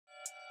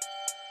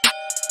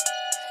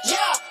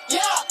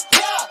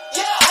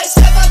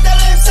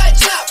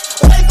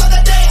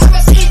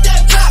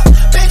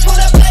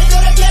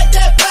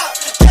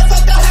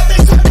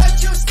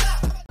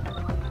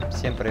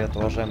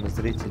Уважаемые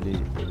зрители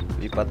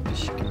и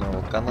подписчики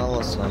моего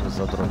канала, с вами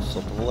Задрон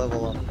 100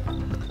 левела.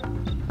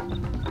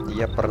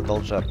 Я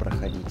продолжаю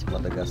проходить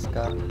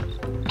Мадагаскар.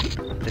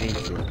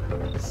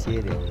 3-я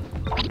серия.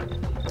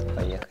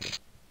 Поехали.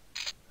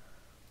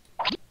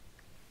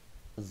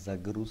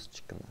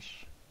 Загрузочка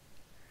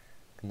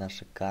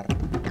наша карта.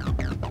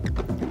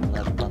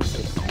 Наш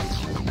банкет.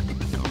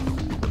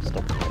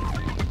 Стоп.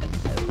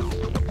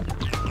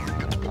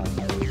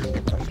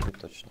 Не прошли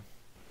точно.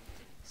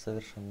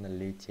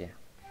 Совершеннолетие.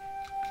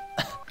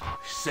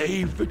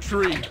 Save the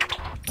tree.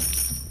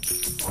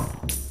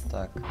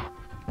 Так,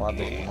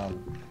 падать нам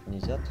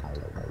нельзя тут?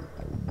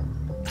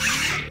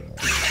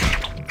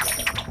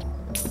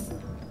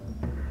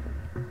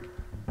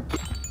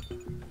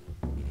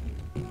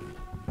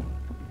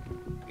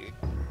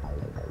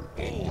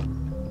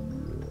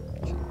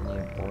 Чё-то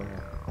не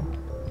понял.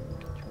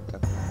 Чё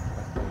так много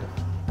проходов?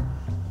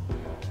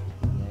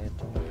 Меня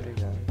это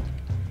напрягает.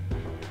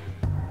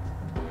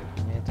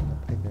 Меня это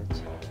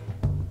напрягает.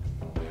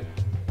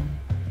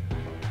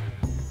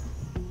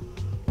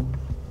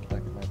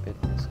 Так, мы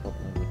опять на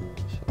исходную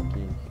вернулись.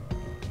 Окей.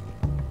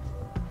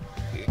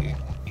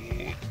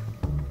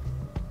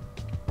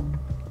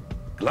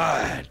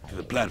 Glide to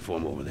the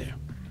platform over there.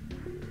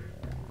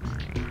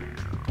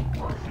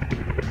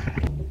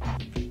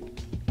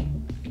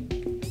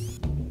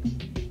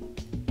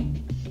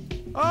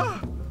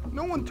 Ah!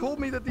 No one told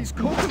me that these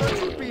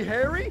coconuts would be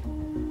hairy?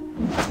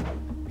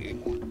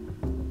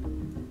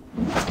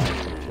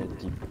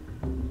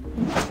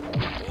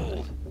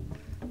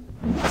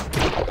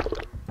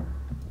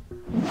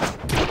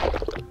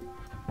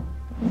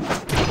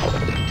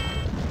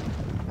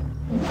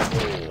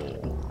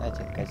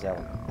 Знаете,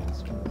 козявок, в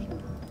принципе, можно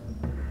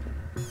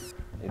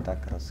и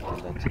так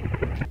раскидать.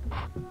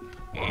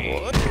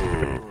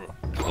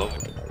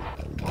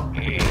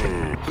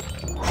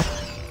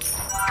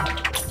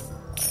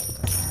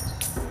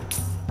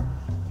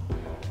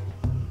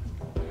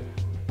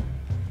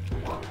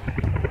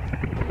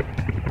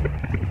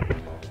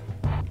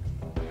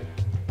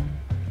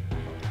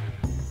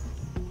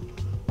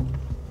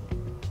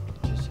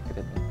 Че,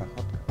 секретный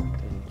проход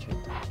какой-то или что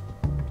это?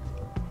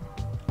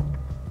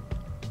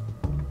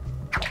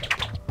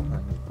 А,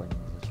 не понял,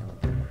 зачем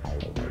это?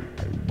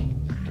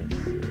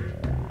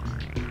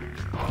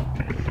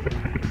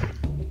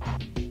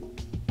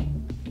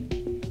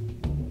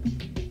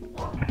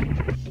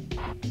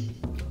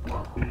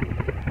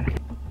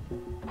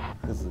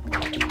 Язык.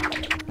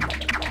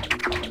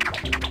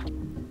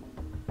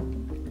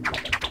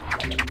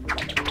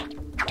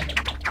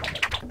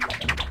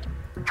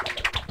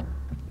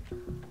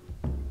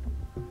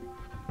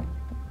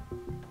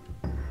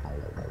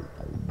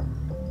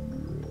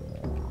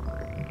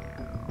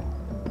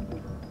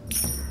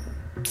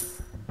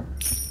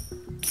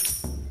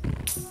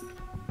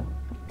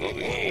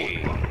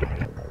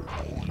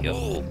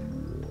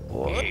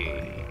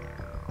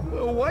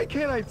 Well, why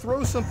can't I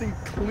throw something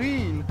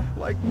clean,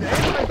 like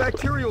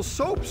antibacterial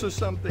soaps or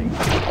something?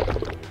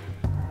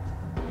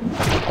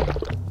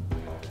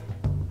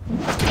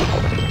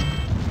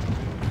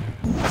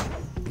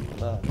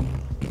 Да.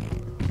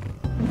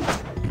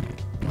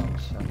 Ну,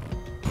 всё.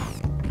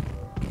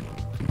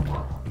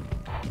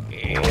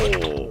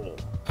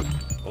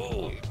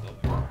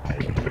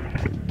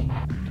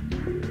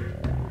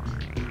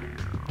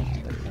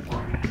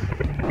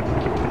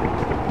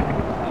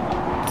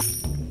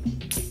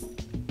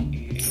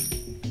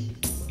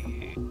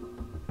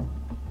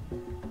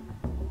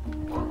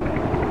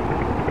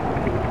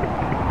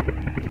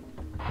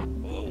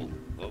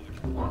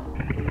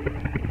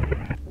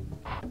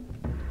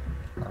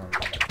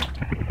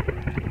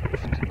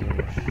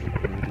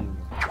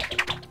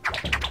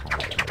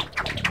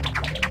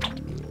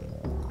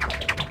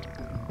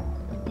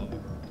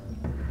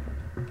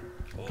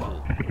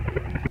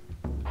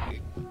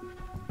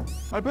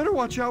 I better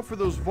watch out for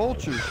those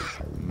vultures.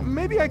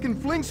 Maybe I can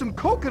fling some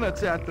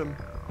coconuts at them.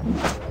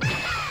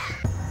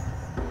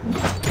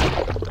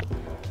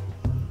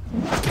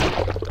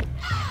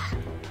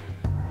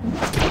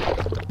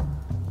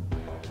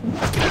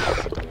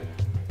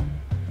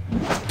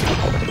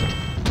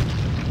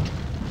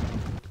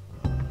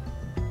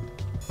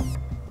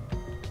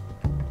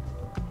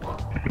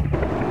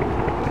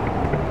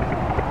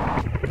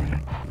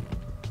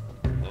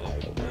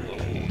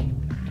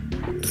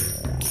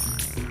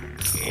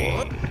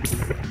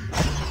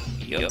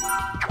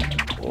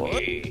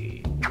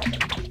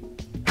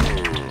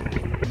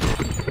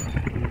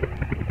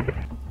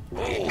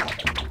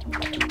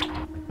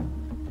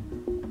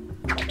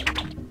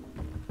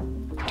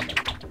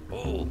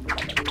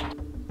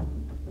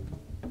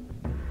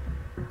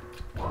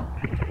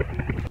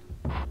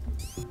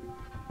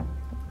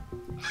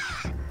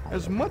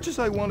 As much as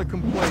I want to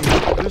complain,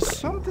 there's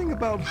something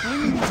about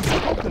flinging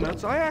these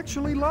coconuts I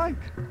actually like.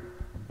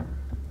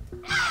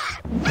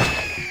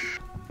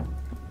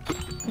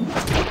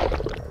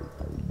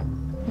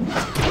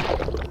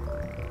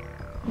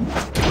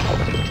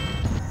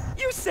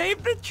 You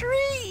saved the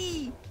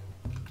tree!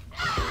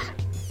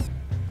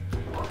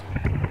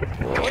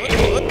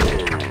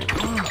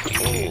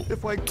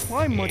 If I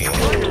climb much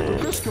higher,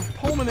 the risk of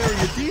pulmonary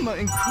edema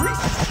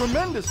increases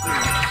tremendously.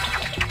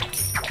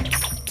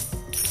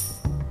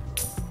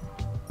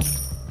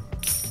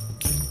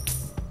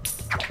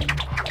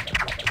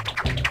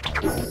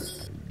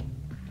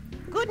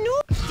 Good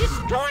news!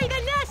 Destroy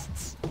the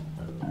nests!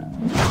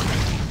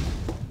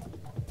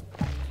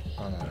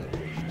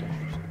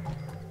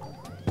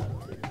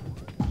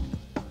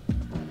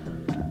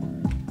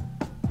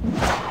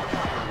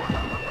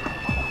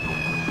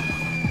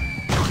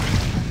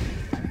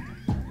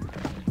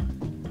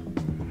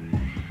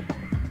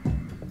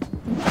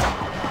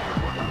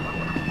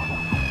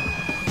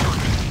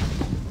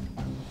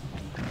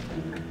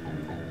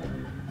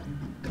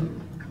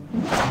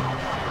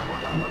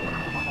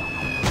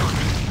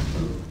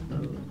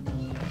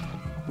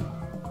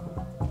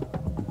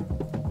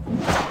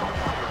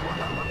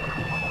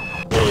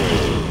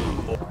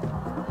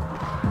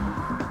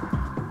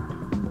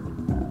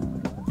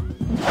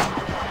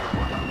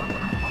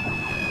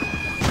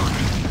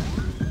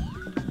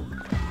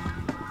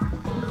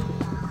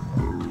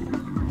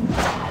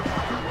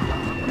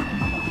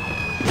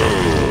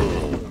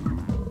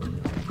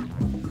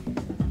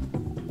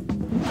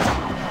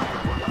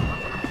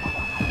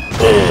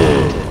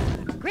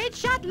 Great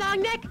shot,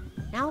 Longneck!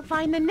 Now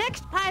find the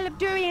next pile of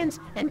durians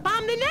and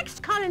bomb the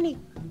next colony!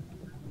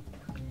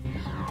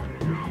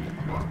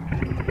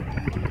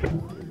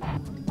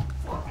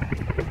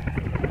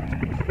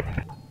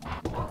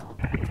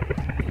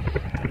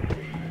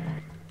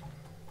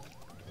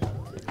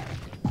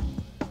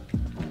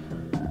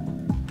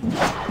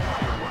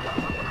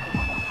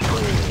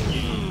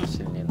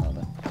 Сильнее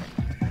надо.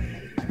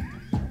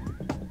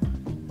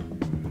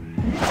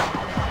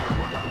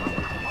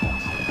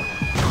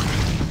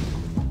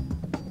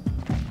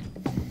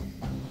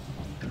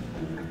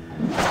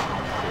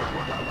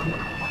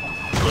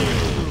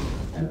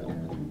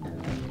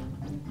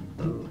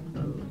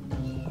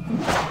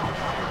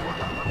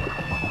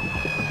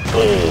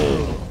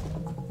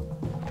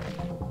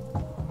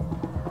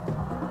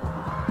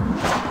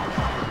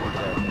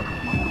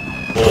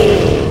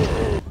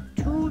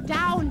 Two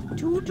down,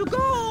 two to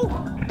go!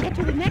 Get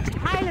to the next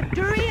pile of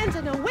durians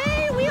and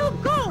away we'll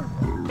go!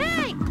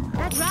 Hey!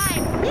 That's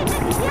right!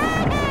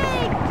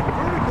 Yay!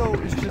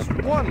 Vertigo is just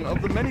one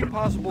of the many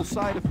possible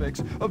side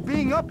effects of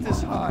being up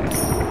this high.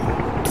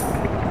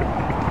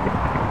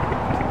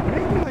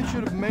 Maybe I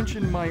should have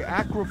mentioned my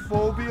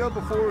acrophobia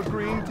before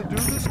agreeing to do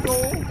this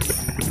goal.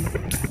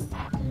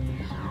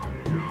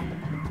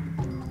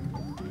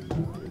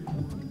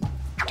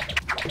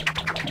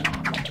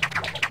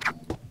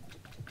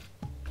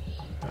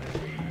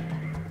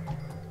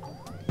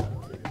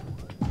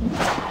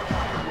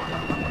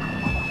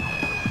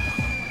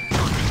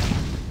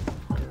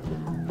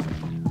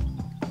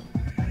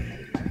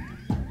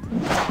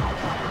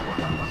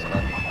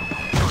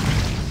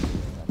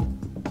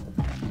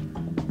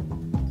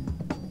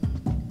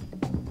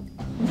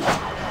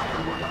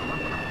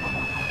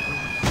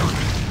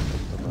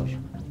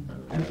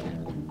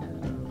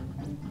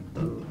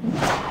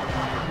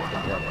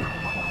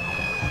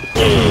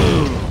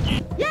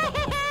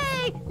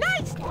 Yay!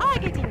 Nice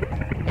targeting!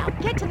 Now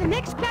get to the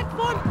next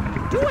platform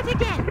and do it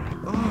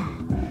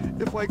again!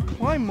 If I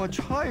climb much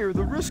higher,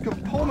 the risk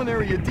of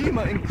pulmonary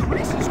edema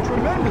increases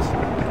tremendously.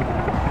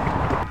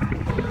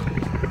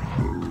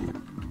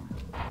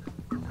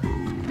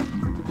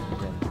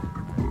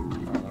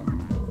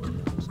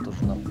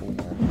 Стужна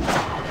полная.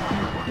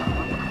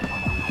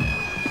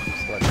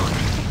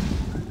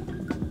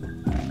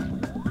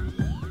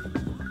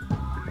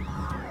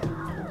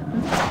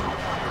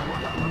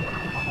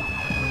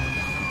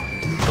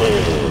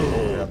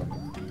 Рядом.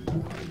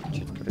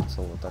 Чуть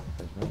прицел вот так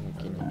возьмем и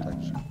кинем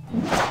так же.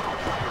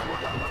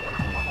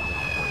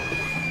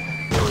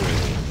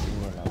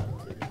 Сильнее надо.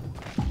 Нет.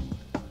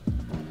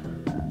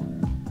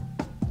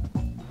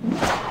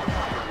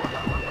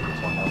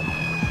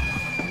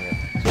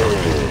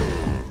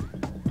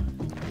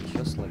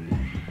 Еще слабее.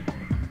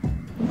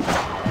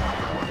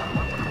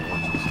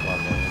 Очень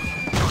слабо,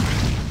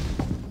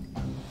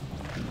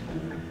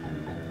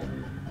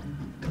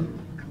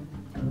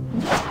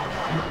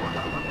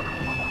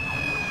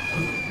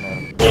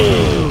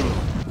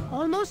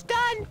 Almost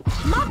done!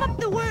 Mop up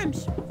the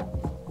worms!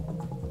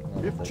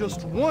 If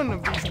just one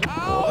of these...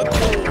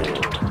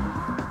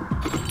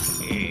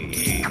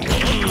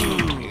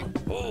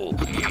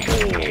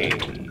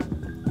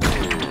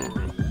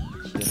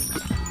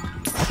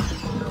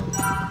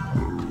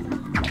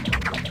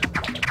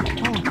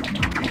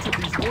 Each of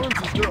these worms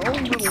is their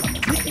own little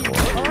ticking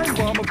time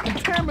bomb of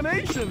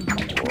contamination.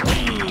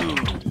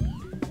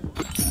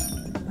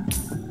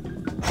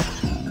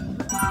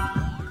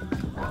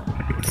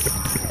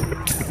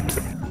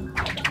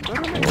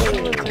 Better make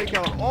sure and take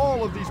out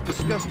all of these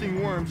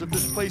disgusting worms if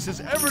this place is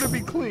ever to be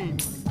clean.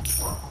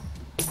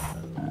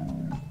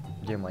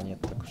 Где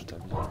монет только что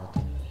взял?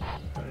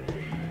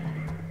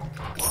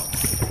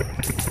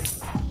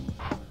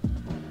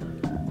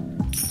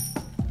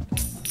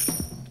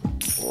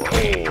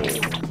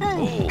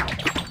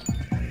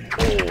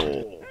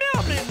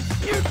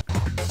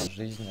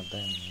 Жизнь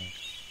отдай мне.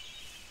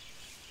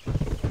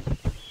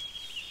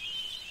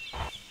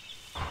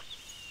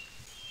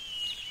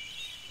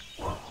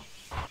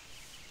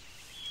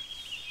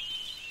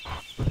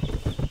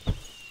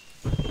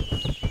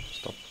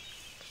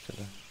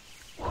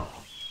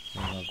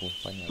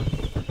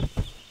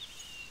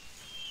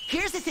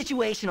 here's the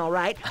situation, all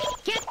right?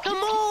 Get the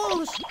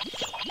moles!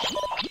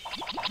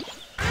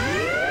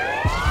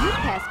 You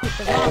passed with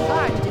the wrong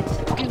guard to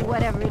do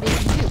whatever it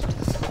is you do.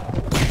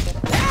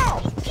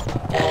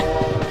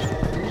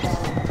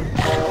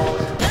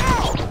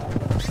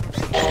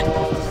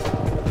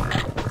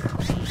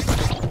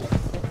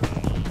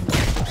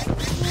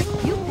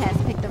 You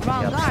passed picked the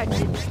wrong guard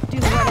to do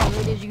whatever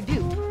it is you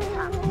do.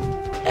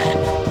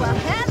 Well,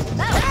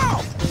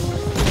 hello!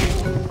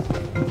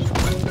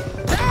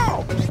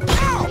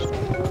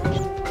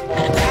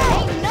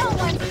 Ain't no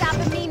one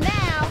stopping me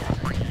now!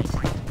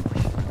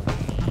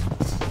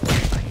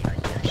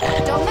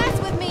 Don't mess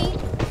with me!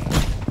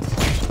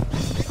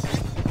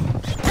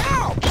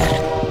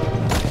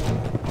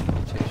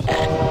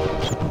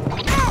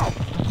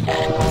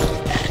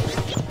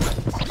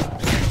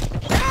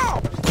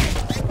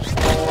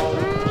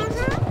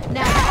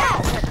 Now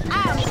that's what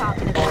I'm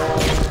talking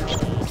about.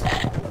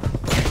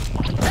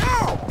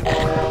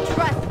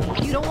 Trust me,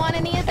 you don't want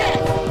any of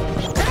this.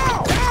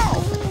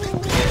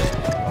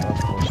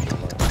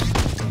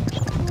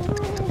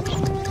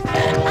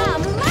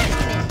 I'm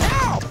liking it.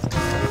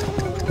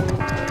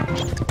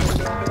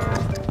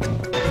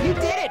 You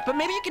did it, but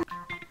maybe you can...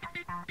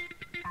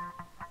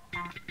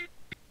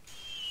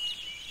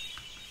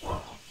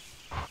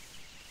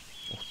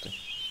 Ух ты.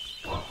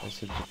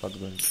 Если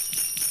подгонит.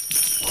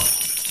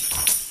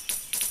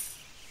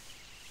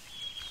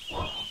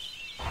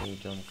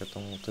 Идем к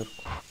этому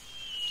утырку.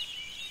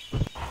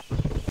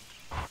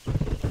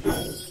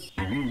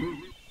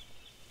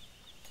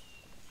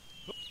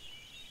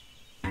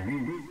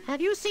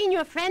 Have you seen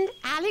your friend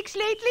Alex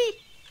lately?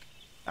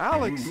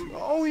 Alex?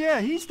 Oh yeah,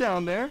 he's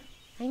down there.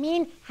 I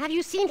mean, have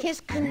you seen his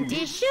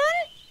condition?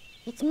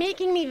 It's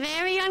making me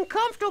very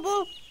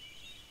uncomfortable.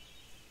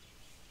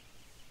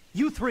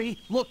 You three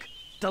look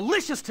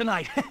delicious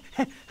tonight.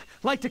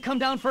 Like to come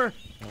down for...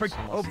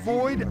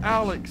 Avoid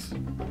Alex.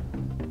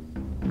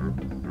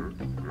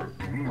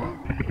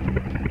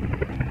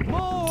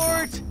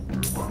 Mort!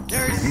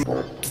 There's...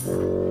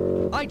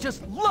 I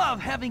just love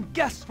having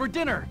guests for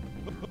dinner.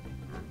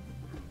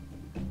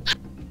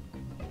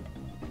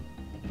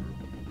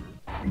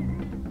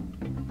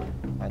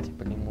 А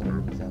типа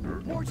лемура нельзя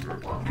будет. Mort,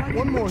 if I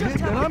One could more just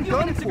hit, have then a I'm few done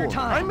minutes of your for.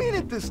 time. I mean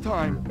it this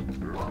time.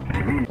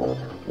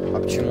 А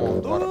почему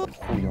он два раза?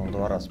 Хули, он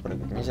два раза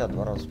прыгает. Нельзя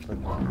два раза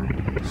прыгать.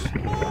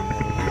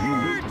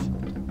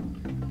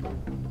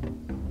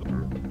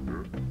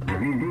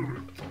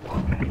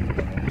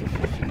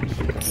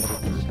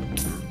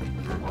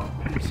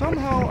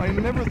 Somehow, I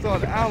never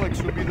thought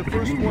Alex would be the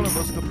first one of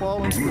us to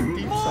fall into a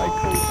deep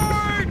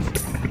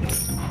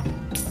psychosis.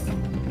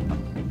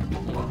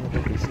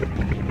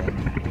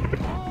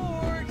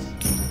 Mort!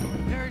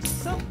 There's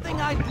something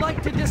I'd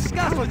like to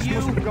discuss with Alex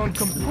must you. have gone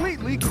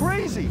completely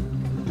crazy.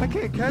 I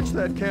can't catch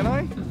that, can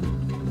I?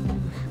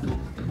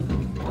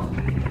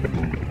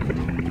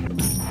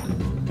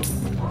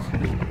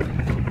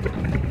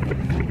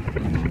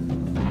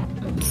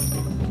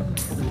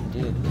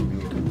 Где это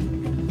убил?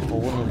 О,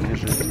 вон он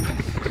бежит.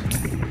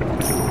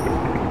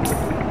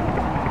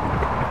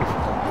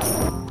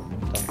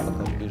 Там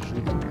пока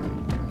бежит.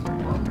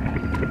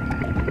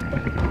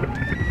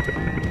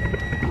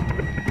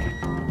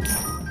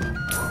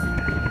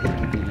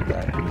 Иди,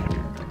 да.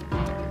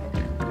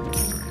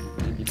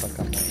 Иди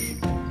пока можешь.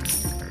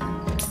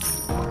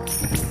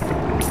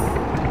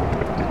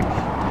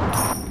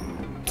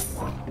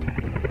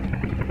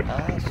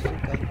 А,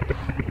 сука.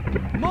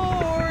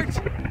 Mort!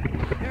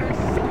 There's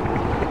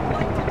something I'd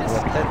like to Вот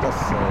discuss. это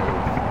сейф.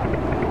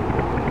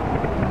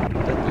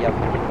 Вот это я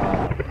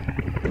понимаю.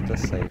 Это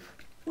сейф.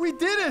 We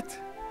did it!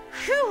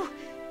 Phew!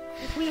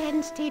 If we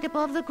hadn't stayed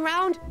above the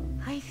ground,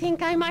 I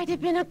think I might have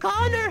been a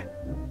goner.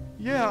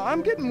 Yeah,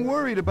 I'm getting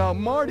worried about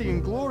Marty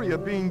and Gloria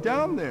being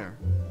down there.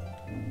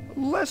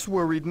 Less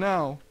worried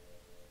now.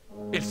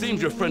 It seems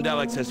your friend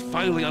Alex has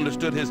finally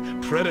understood his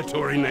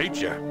predatory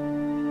nature.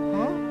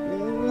 Huh?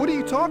 What are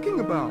you talking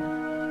about?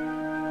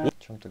 О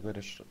чем ты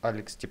говоришь?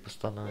 Алекс типа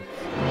становится.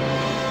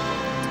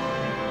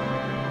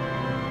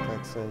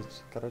 Как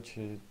сказать,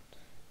 короче,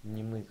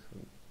 немых.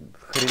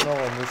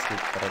 Хреново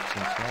мыслить, короче,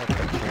 начинает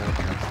как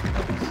животное.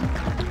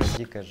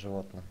 Дикое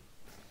животное.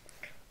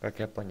 Как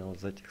я понял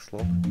из этих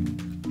слов.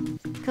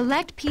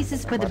 Collect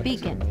pieces for the Мартин,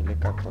 beacon. или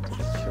как вот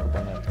этот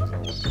щербана это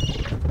зовут.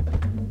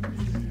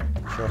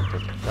 Черт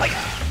это.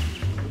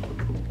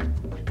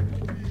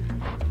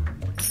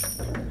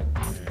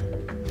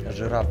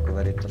 Жираф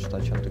говорит то, что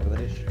о чем ты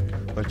говоришь?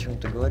 О чем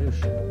ты говоришь?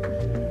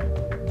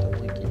 Там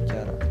некий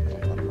тяра.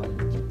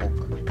 Нормальный типок.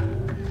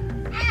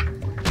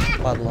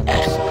 Падла на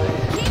сука.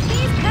 Keep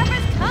these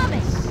peppers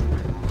coming!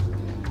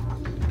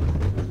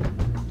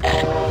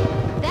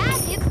 That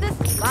is the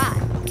spot!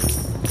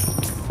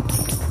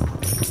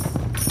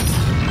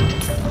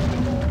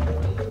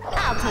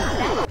 I'll take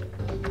that.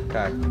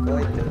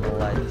 Какой ты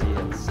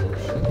молодец,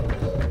 слушай.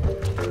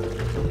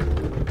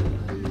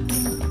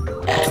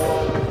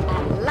 I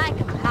like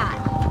 'em hot.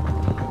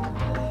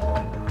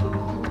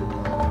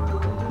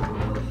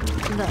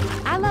 Look,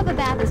 I love a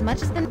bath as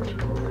much as the...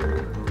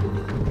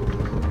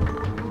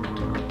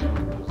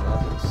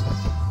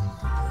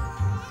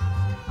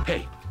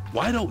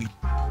 why don't you...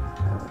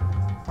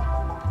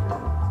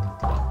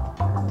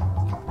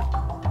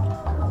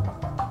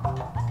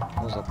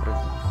 Ну,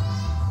 запрыгни.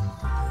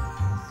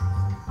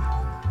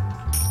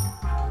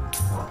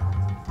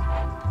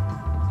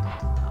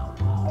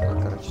 Да,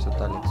 короче,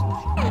 тут Алекс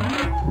нужен.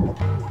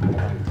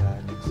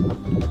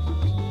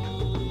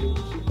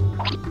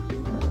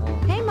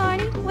 Hey,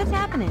 Marty, what's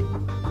happening?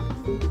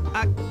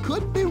 I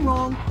could be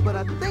wrong, but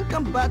I think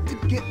I'm about to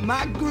get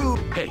my groove.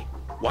 Hey,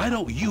 why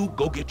don't you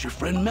go get your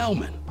friend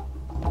Melman?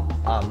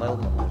 А,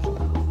 Мелман нужен.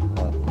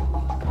 Ладно.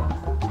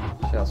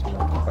 Сейчас мы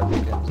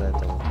побегаем за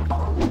этого.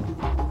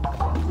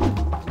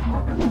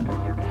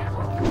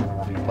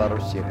 Пару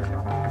сек.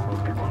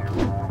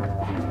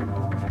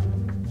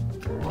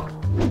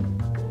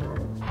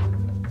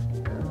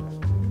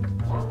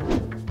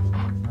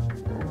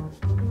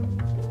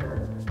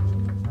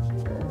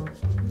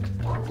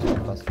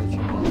 По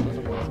случаю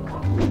тоже можно.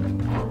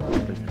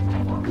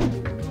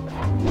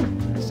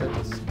 С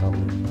этой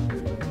скалы.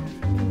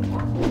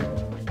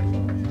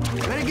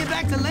 Better get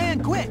back to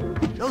land quick.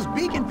 Those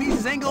beacon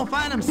pieces ain't gonna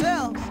find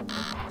themselves.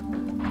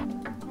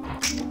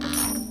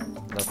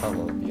 До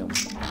того убьем.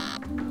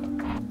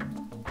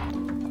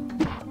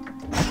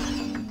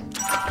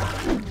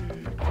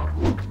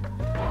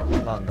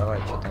 Ладно, давай,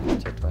 что там у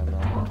тебя твоя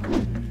мама?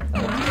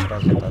 Давайте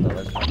сразу тогда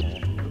возьмем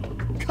его.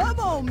 Come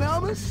on,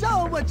 Melman,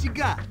 show what you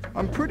got.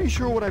 I'm pretty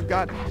sure what I've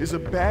got is a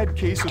bad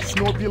case of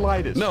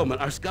snorbulitis. Melman,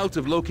 our scouts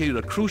have located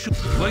a crucial...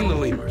 Blame the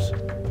lemurs.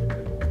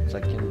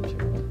 Закинуть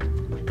его.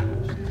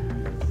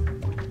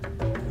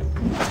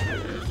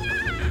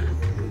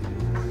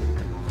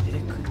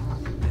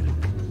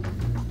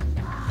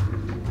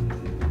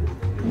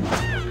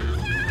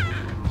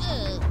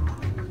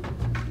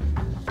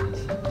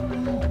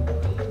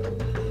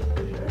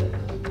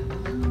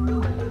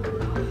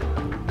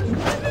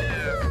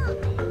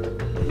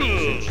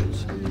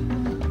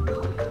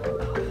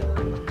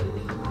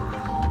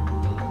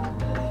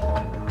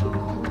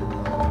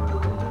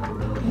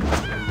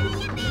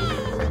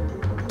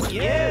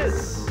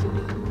 Yes!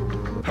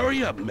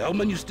 Hurry up,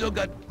 Melman, you still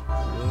got...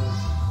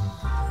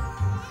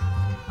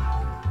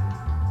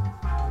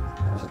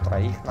 Уже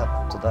троих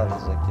надо туда же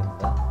закинуть,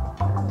 да?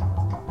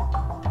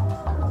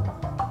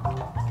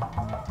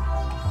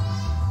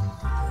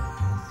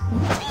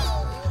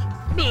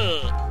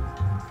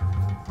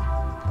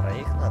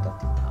 Троих надо?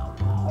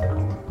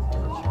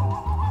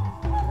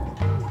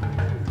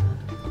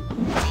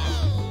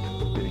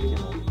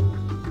 Перекинул.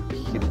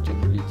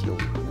 Хилчик улетел.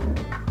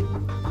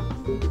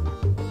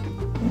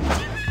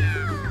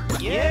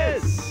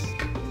 Yes!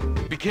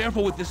 Be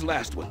careful with this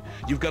last one.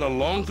 You've got a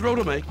long throw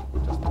to make.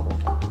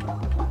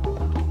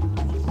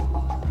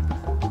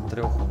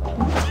 Треху надо.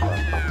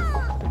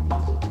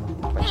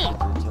 Почти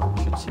отлетел.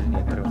 Чуть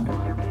сильнее треху.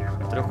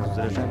 Треху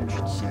заряжаем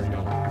чуть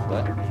сильнее.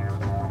 Да?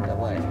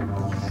 Давай.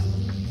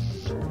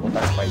 Вот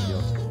так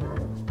пойдет.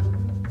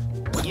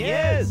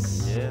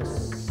 Yes! Yes.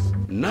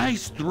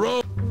 Nice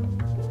throw.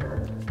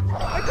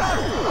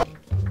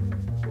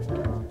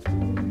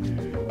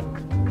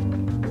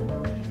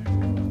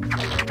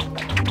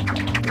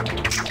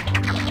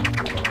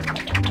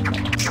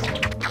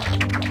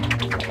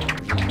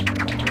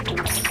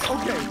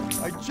 Okay,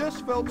 I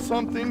just felt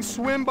something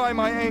swim by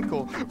my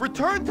ankle.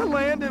 Return to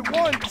land at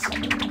once.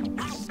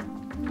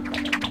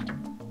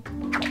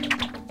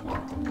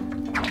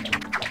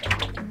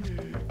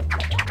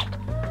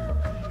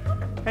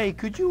 Hey,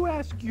 could you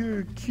ask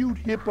your cute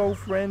hippo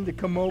friend to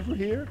come over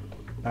here?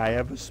 I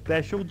have a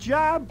special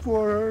job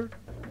for her.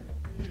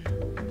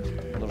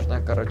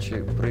 Нужна,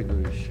 короче,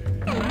 прыгающая.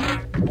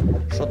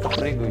 Что-то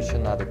прыгающее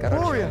надо,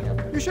 короче. Gloria,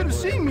 понятно. you should have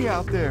seen me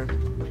out there.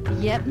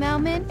 Yep,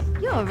 Melman,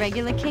 you're a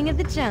regular king of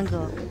the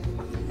jungle.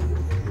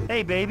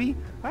 Hey, baby,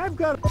 I've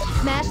got...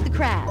 Smash the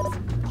crabs.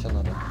 Что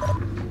надо?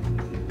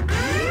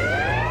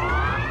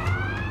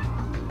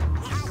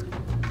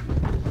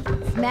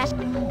 Smash.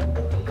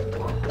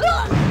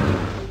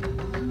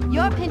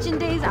 Your pinching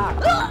days are.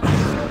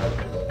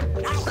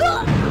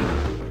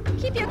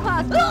 Keep your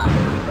claws.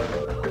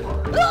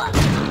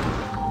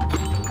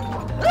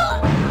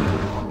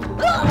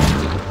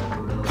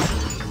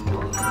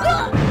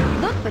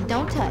 Look, but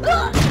don't touch.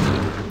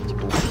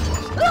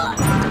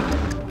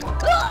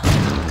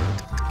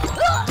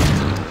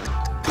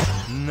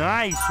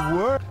 Nice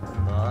work.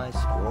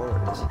 Nice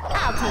words.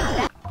 I'll take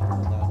that.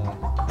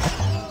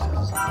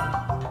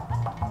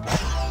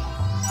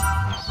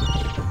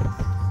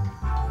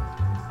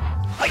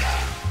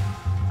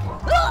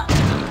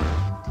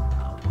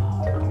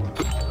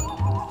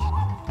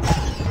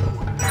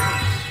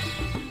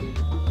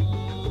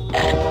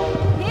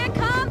 Here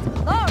comes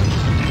Lori.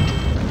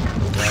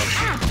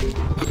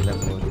 Для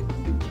боли.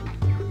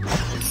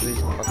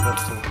 Жизнь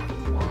покоцала.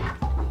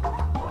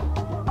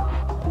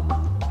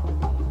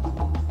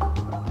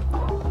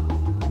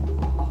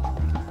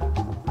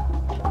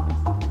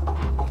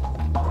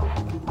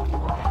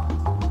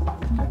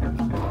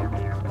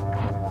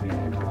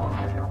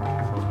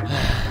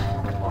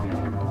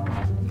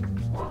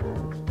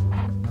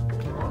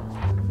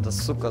 Да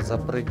сука,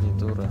 запрыгни,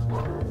 дура.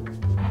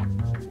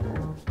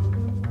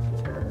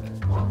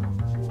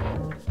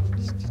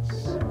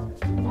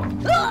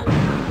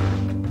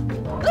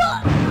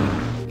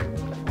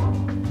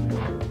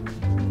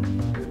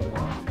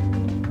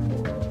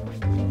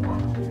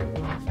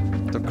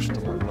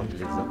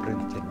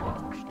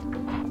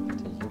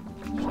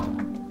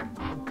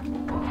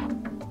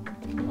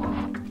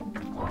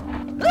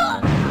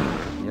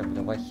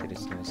 похер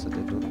с ними, с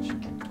этой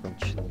дурочки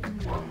конченой.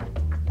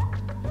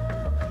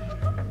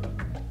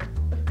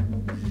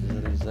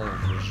 Залезаю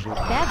в жир.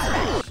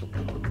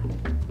 Сука.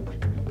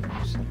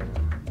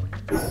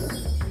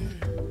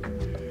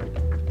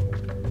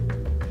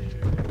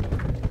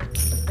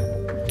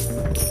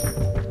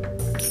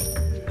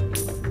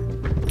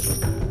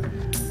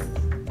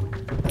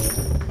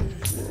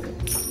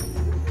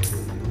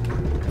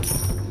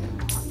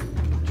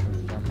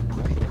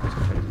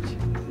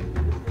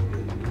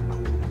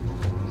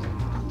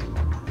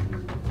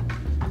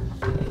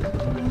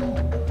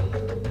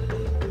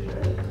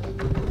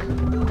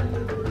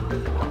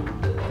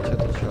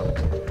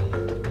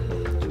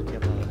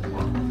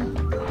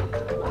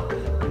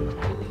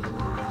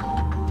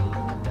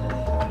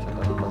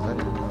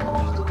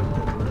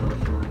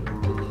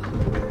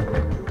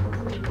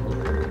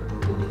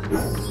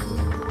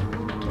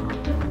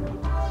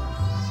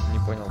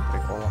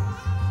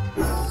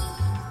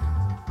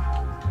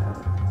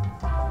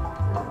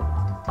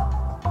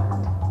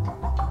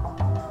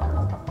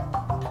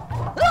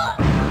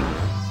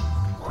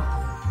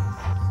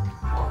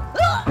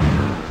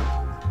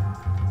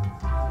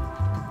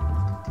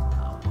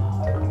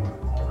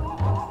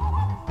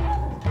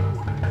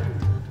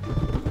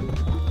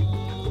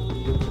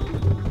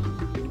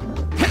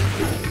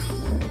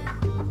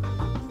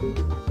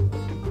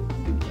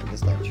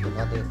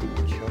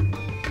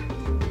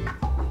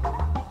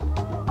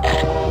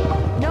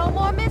 No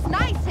more Miss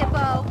Nice,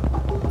 Hippo.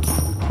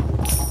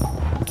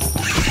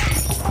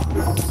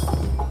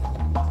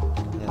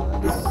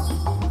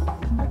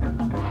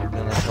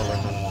 Для начала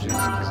жизнь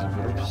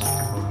заберу все.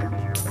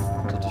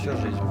 Тут еще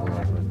жизнь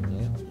была вроде,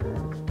 нет?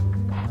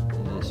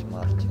 Здесь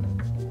Мартин.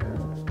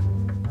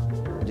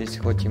 Здесь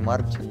хоть и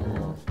Мартин,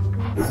 но...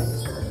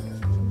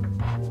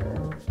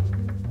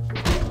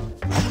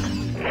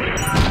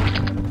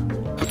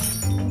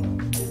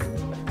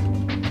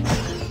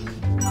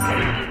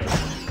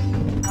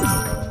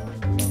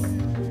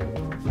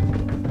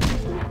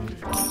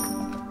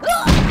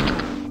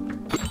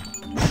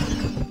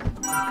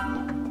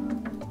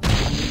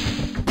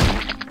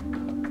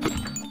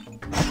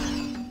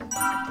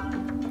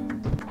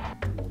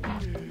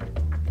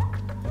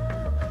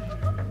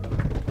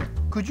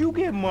 Could you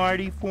get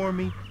Marty for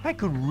me? I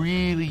could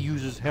really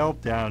use his help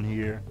down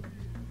here.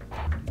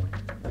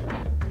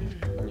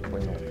 Не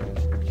понял,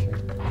 конечно, ничего.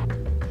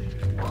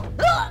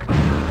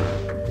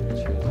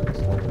 Ничего я так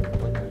слабо не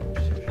понял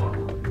вообще.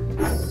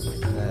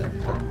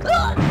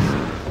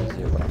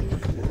 Зебра.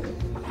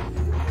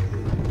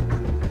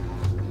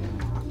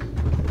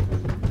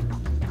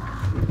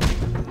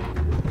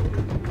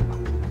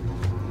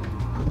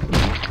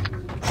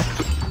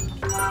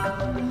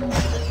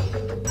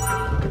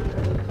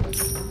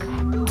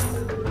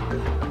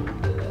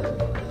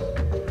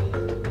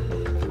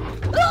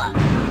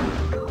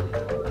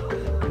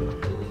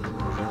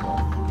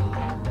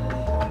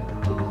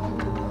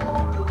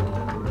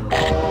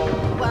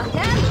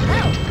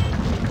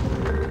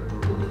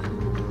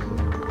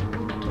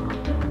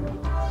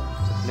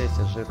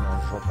 Цепляйся,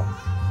 жирная жопа.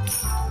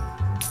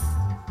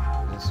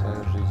 За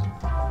свою жизнь.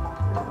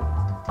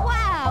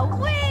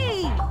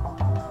 Wow-wee!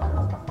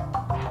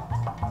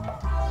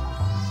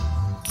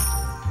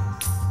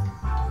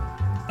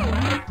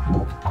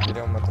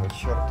 Берем этого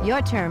черта.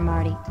 Your turn,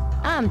 Marty.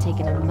 I'm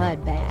taking a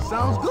mud bath.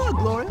 Sounds good,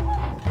 Gloria.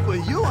 For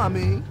you, I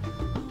mean.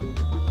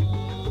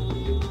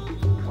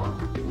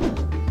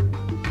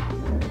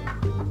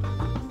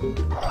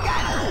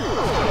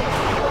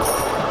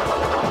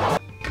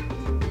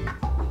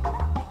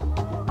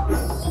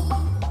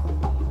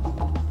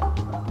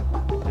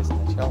 Здесь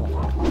сначала.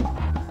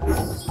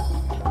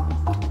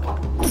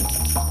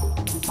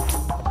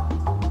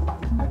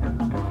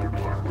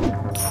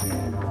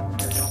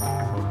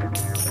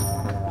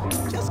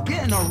 Just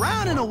getting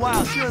around in a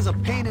while sure is a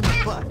pain in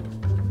the butt.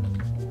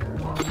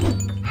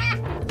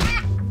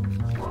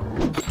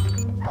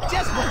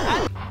 Just what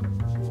I...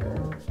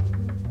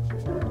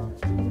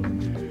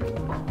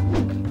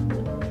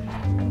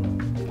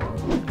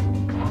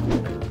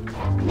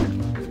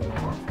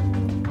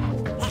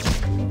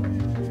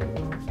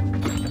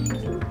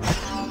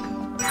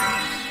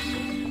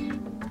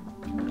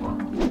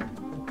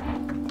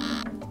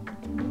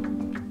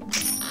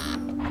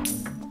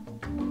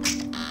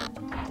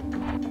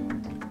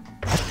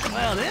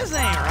 Well, this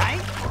ain't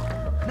right.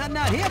 Nothing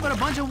out here but a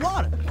bunch of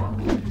water.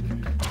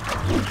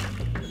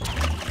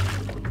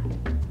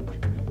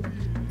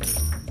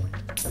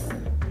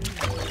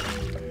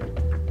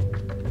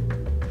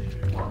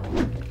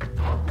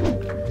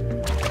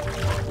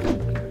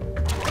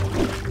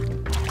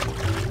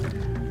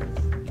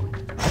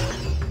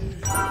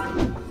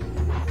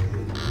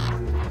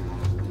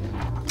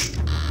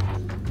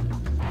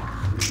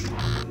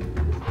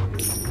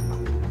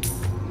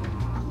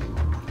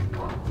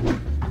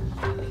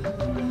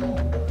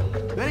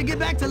 Better get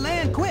back to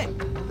land quick.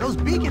 Those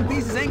beacon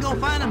pieces ain't gonna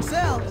find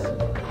themselves.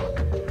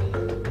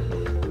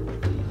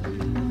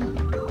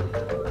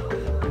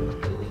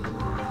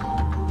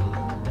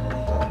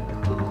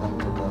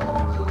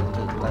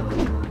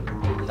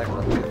 Так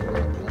вот.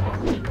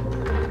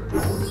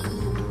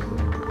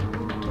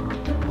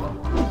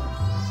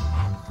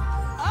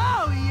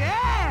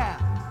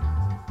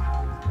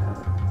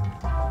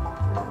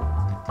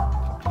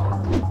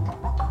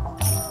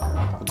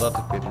 Куда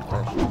ты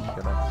перелетаешь,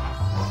 нихера?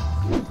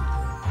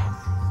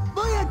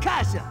 Моя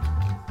каша!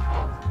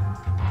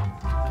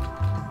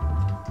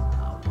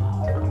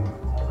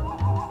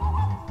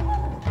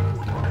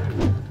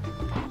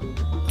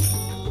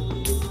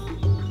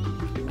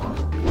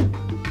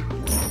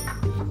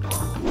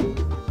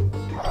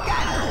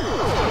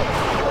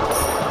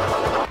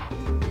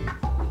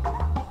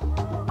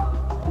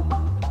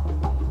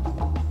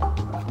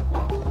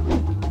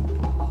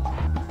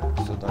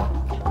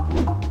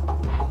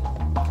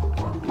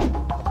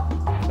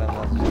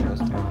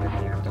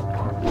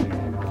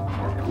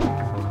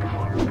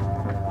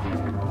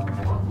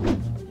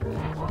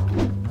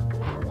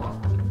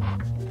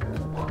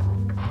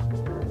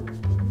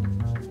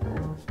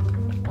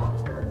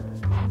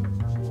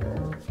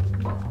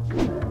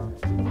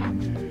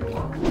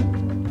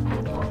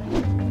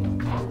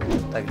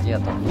 Так где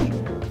там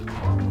нужен?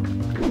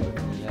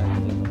 Я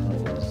где-то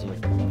там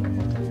здесь.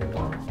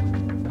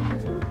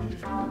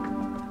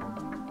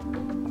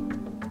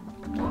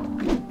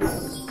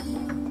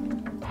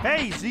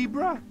 Hey,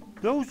 zebra!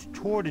 Those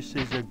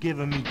tortoises are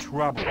giving me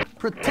trouble.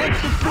 Protect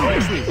the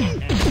fruit tree!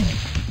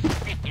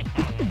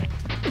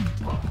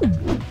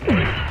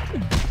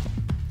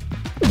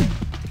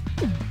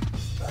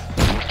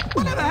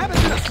 Whatever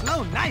happened to the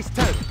slow, nice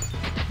turtle?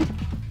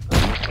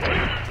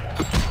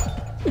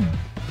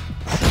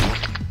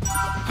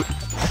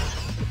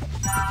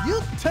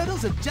 You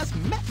turtles have just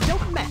met your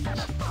match.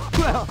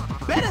 Well,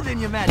 better than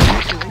your match,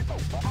 actually.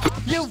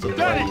 You've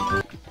done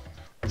it!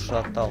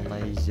 Ушатал на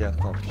изях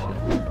вообще.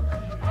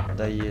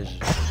 Да ешь.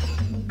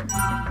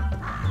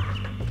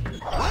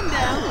 One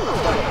down.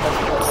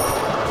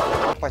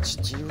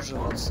 Почти уже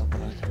вот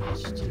собрали,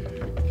 почти.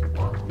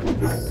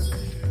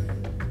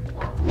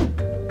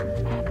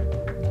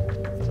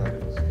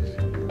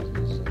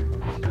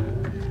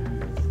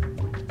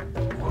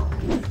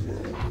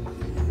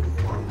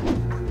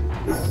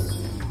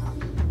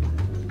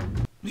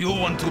 You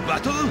want to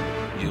battle?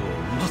 You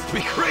must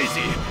be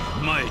crazy.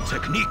 My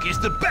technique is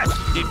the best.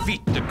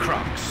 Defeat the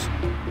crocs.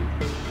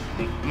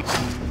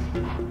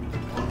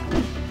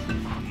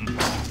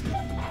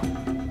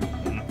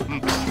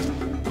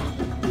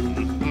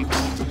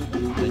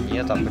 Да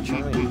нет, а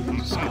почему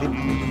скрипт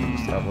не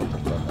сработал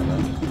тогда, да?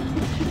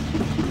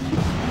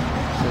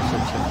 Все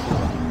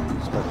чертило.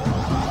 Сколько?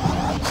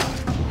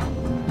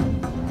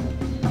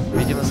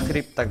 Видимо,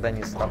 скрипт тогда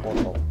не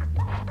сработал.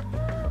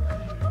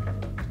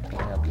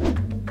 Понятно.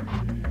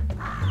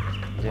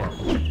 Где?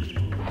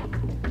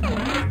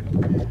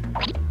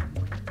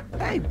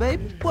 Hey,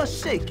 babe, what's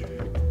shaking?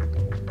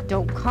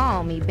 Don't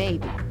call me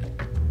baby.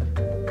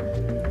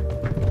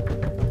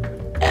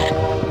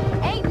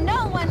 Ain't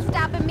no one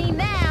stopping me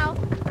now.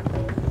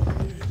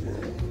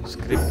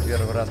 Скрипт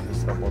первый раз не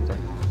сработал.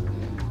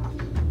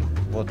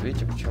 Вот,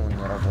 видите, почему он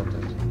не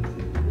работает?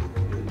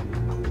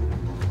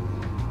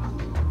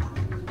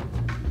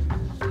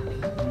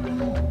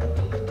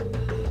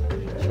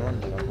 Почему он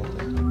не работает?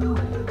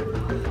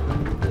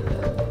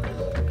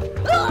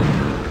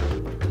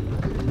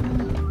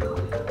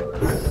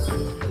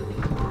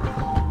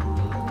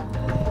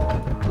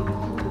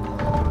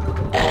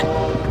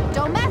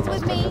 Don't mess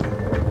with me.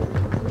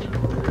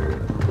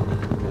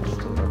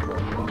 Что такое?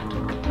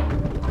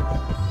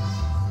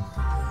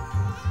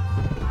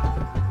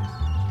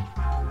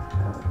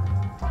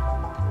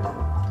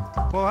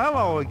 Well,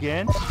 hello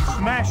again.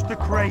 Smash the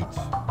crates.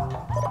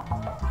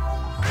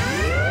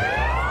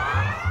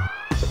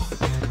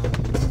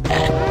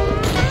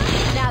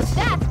 Now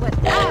that's what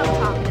I'm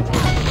talking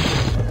about.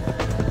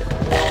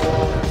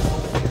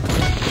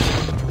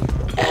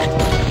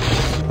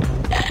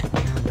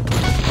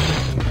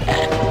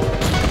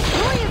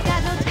 Gloria's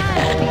got no time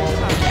for beach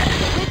parties.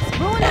 Quit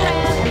screwing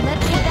around and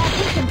let's get that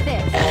kitchen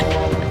fixed.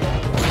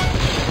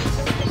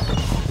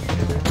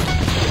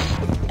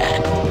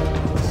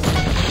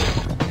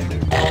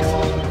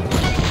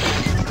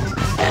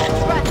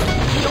 Trust me,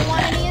 you don't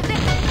want any of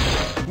this.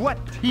 What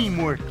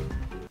teamwork?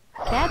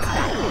 That's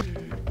right.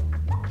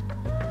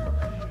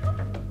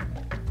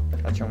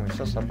 А чем мы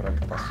все собрали,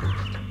 по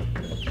сути?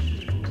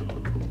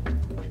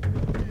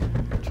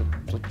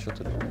 Тут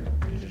что-то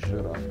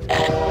жираф.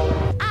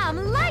 I'm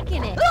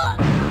liking it.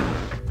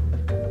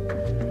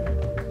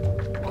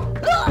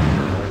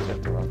 Давайте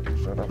этого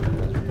жирафа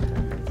возьмем.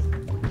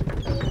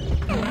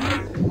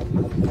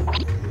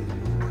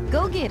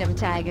 Go get him,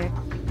 Tiger.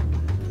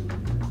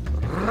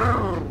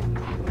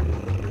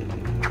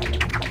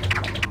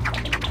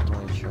 Ну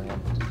и чего?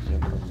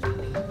 Зебра.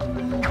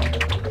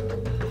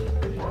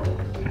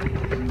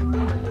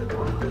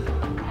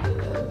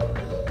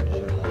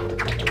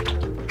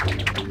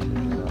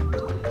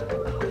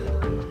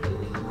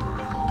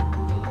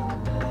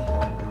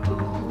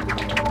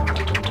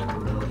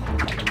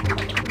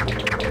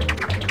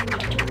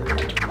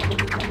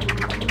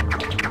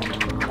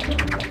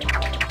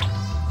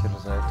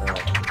 Терзай этого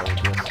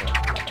балбеса,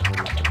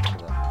 вылетим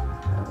сюда.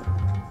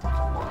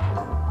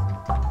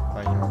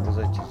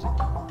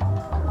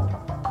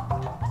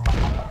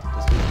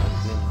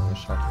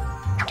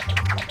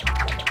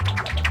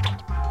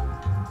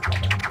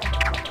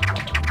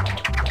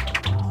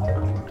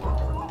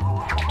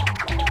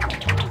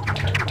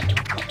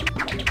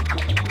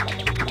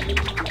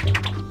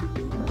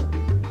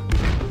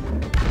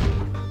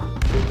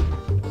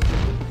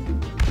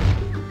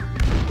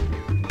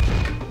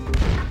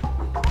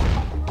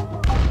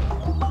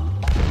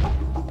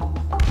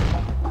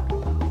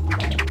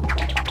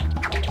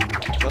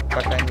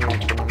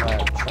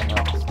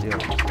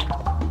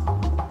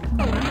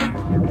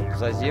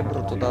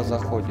 зебра туда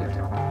заходит.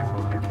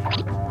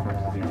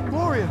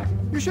 Gloria,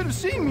 you should have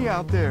seen me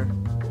out there.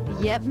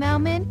 Yep,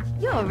 Melman,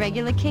 you're a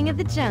regular king of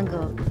the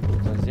jungle.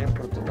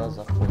 Зебра туда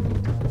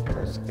заходит. То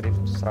есть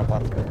скрипт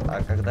срабатывает.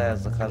 А когда я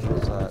захожу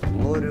за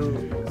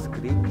Глорию,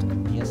 скрипт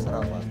не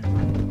срабатывает.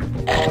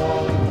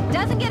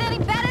 Doesn't get any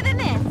better than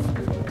this.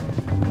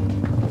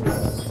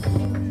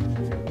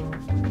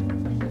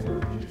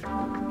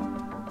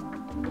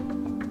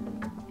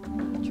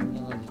 Что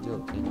мне надо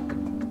делать? Я не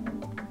понимаю.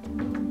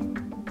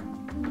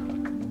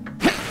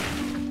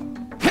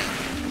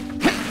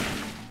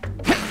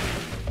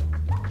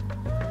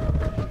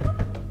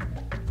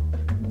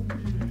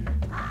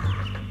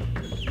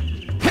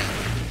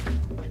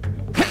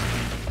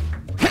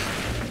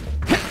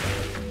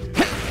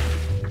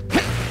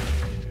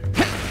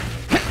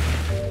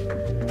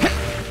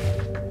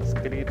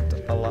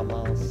 Скрипт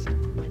поломался.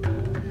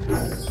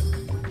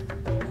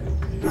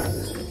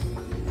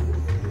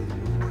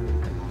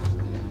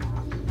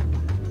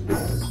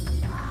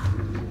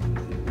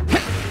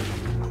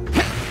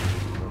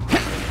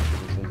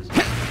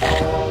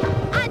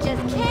 I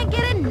just can't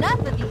get enough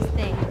of these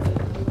things.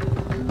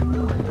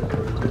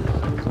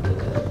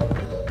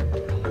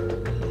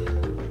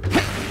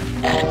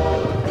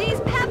 These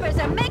peppers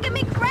are making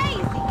me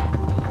crazy.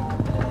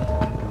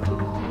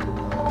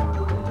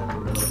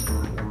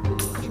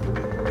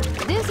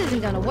 This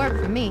isn't gonna work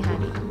for me,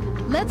 honey.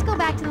 Let's go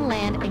back to the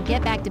land and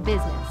get back to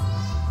business.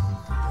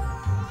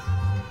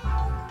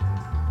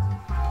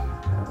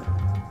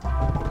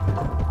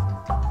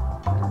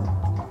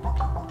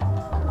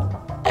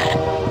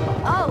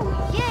 Oh,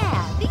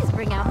 yeah, these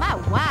bring out my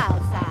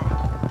wild side.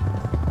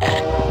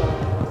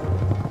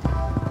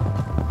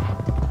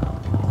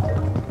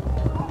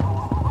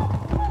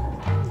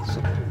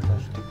 Супер,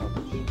 даже не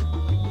получится.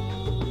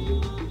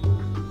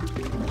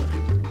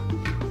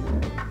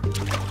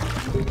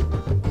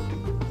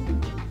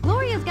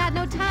 Gloria's got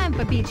no time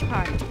for beach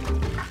party.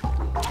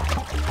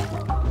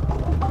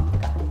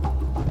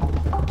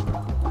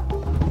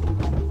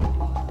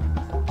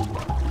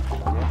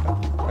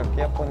 Как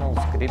я понял,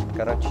 скрипт,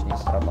 короче, не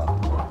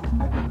срабатывает.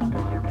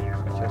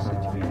 Сейчас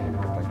этим не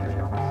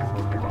поделаем.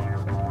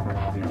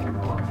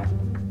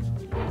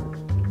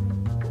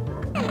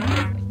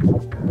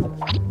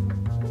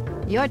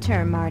 Your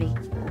turn, Marty.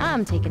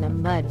 I'm taking a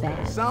mud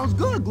bath. Sounds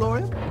good,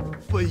 Gloria.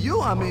 For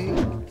you, I mean.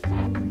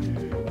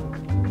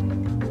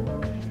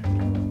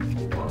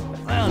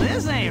 Well,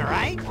 this ain't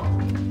right.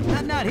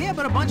 Nothing out here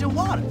but a bunch of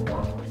water.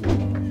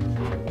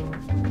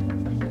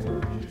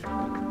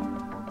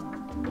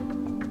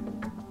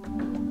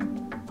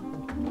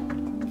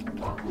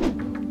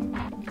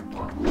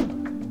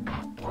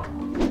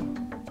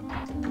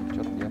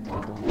 Что-то я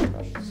придумал,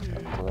 кажется,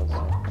 как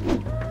глаза.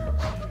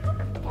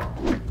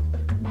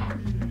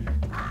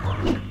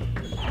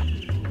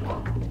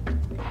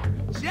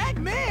 Check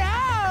me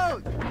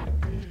out!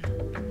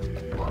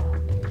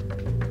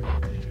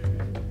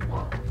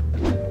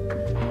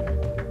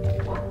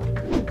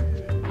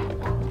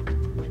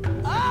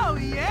 Oh,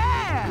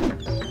 yeah!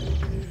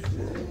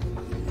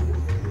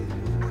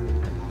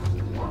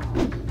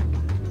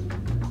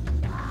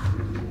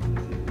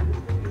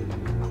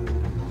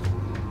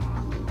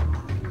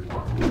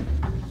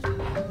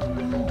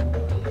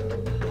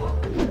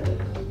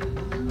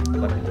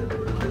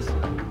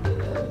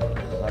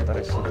 Надо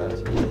рассчитать.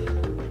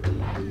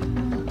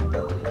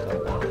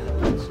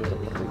 Отсюда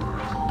прыгнуть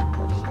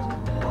почти.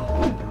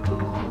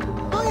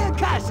 Booyah,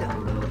 Kasha!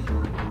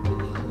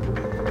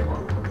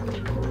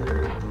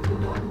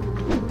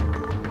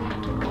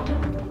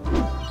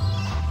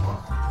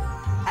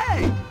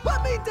 Hey, put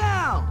me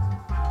down!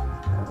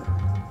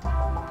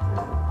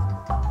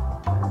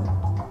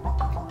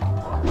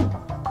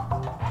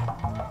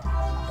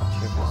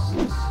 Вообще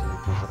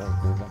без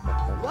разбега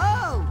подходит.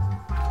 Whoa!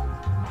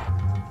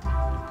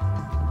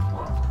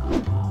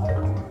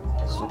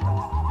 Супер.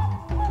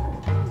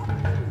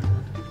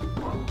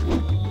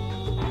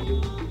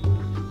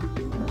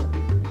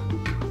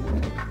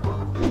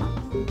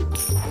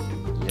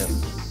 Yes.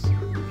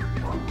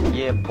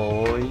 Yeah,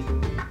 boy.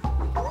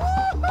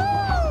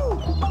 Woohoo!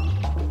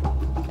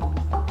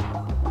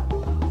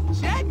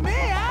 Check me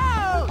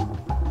out!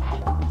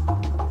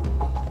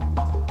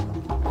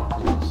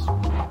 Yes.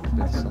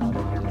 Персонаж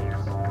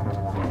делать.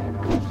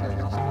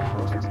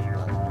 Что здесь не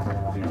просто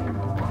так.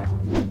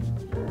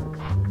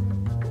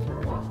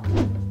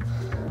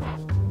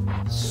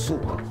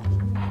 Супер.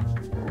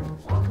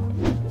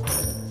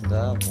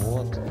 Да,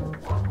 вот.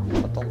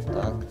 Потом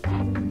так.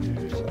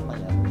 Все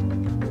понятно.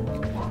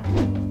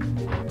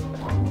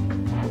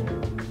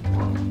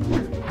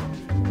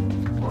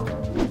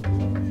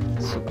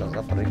 Сука,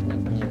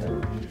 запрыгнуть не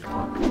дам.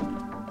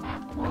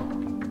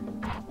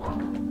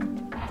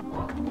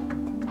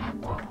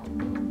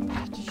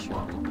 Еще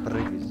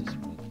прыгай здесь.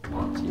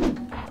 Блин.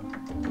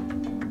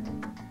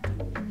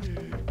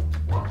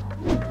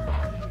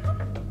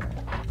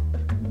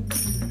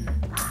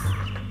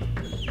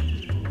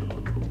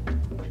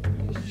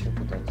 Еще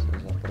куда-то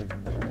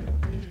запрыгнуть.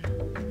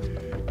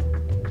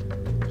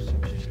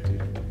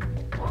 74.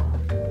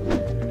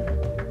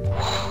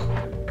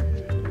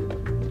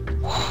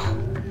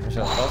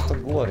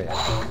 море.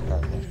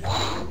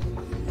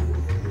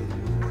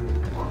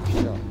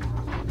 Все.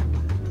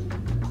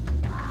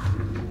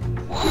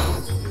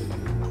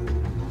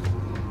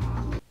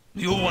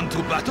 You want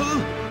to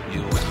battle?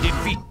 You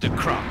defeat the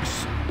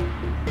crocs.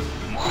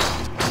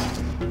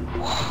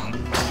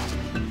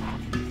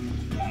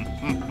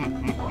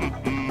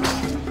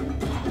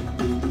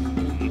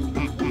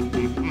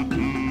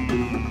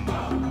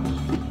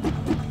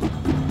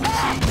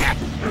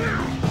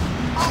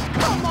 Oh,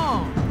 come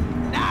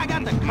on! Now I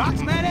got the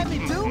Crocs mad at me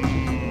too?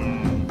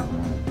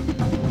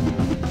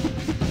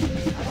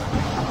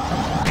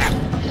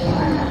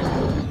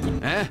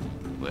 Eh?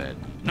 Well,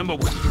 number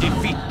one,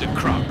 defeat the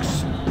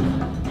crocs.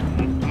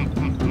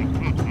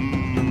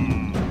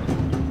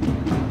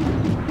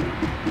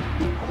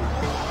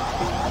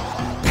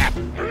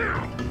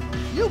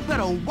 You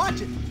better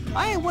watch it.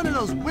 I ain't one of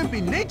those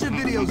wimpy nature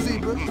video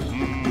zebras.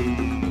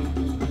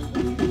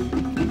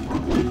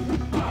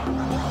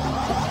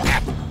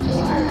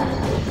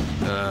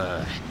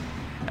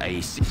 I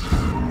see.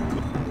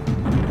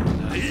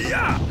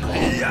 Yeah,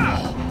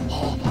 yeah.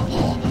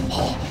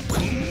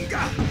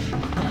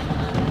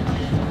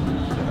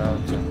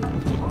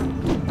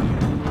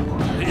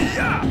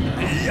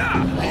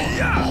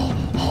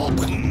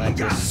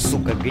 Знаете,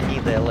 сука,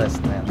 гнида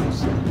лесная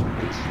муса.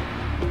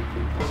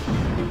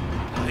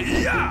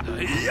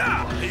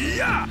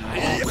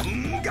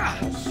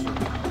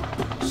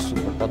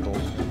 Сука,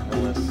 подолбный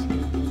ЛС.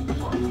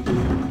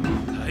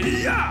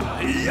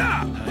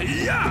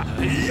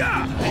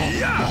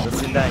 До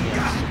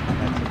свидания,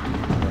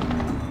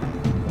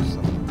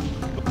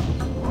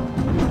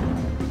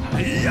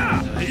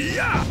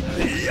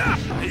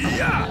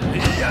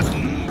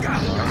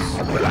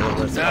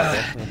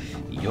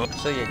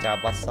 Все, я тебя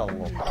обоссал,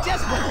 лоб.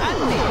 Just what I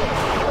need.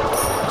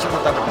 Почему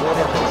так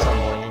борются со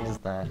мной, я не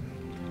знаю.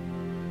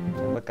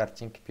 Мы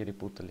картинки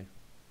перепутали.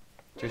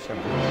 Что сейчас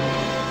будет?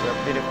 Все,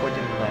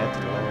 переходим на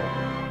этот левел.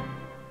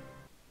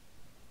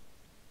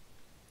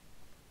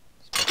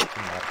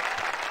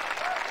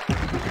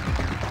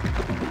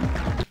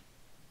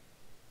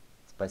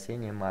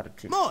 Спасение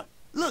Марти. Mort,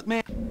 look,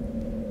 man.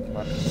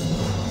 Марти.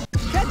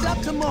 Catch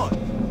up to Mort.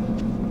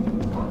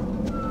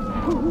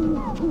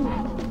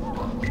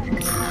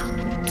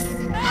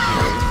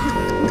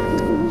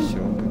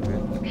 Все,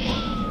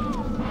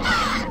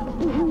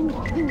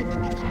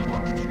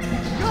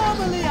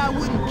 Normally I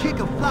wouldn't kick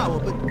a flower,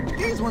 but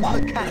these ones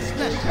look kind of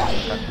special.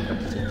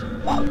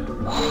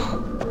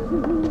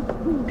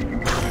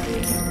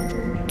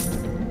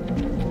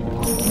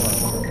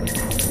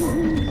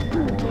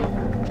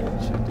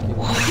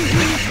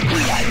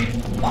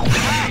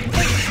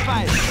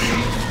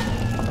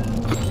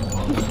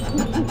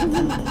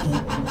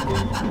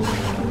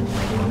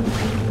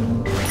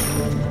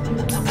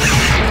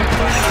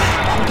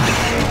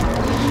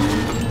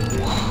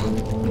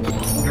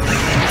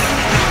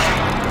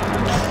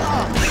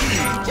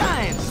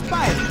 Giant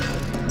spider.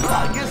 Well,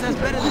 I guess that's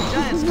better than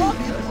giant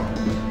scorpions.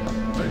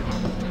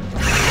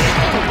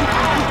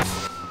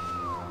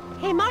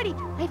 Hey, Marty,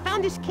 I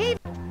found this cave.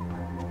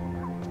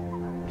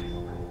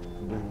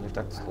 Блин, не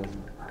так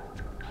сложно.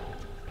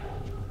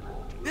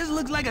 This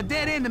looks like a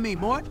dead end to me,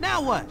 Mort.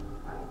 Now what?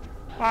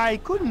 I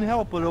couldn't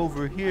help it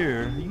over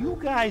here. You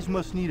guys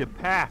must need a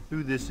path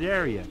through this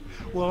area.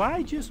 Well,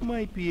 I just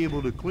might be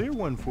able to clear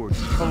one for you.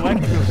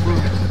 Collect your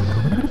fruit.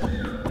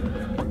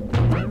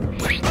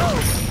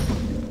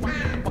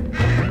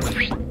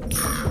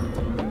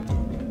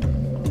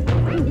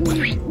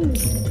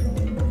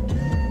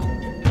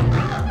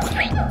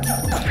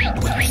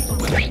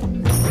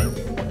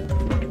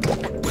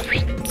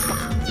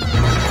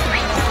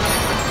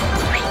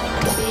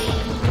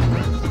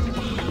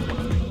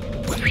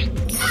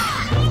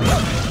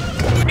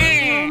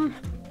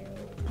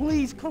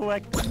 Please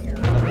collect.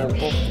 На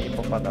пауков не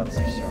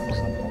попадаться, все.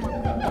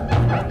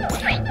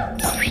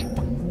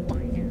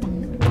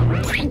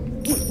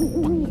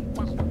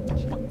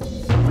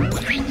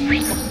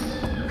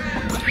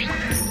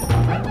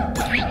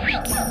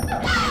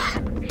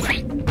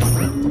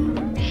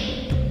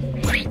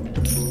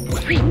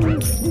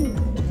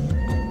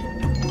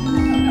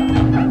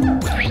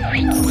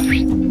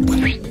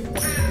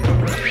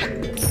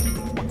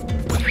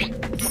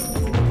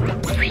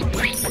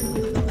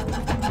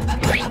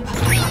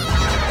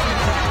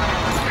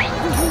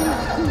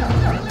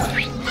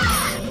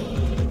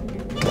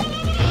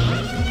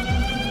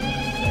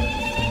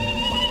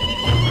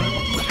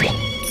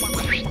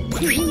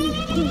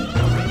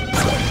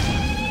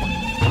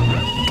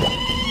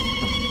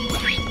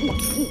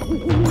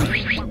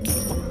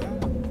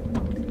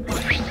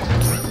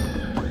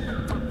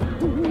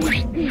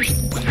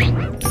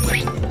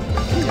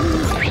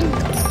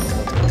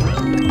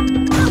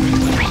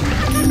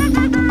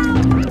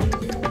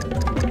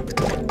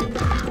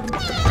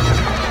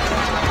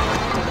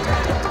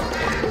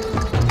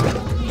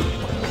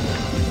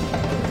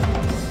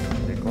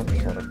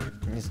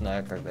 Не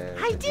знаю, когда я...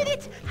 I did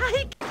it!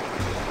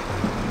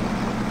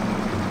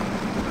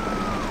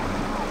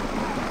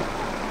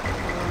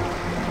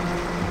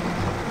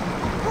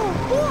 Oh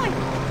boy!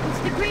 It's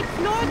the great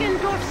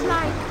Florgendorf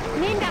slide.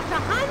 named after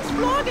Hans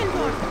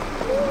Flogendorf,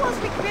 who was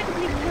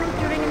regrettably killed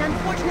during an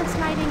unfortunate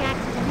sliding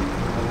accident.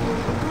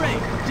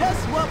 Great,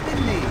 just what we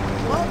need.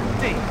 What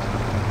danger?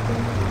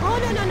 Oh,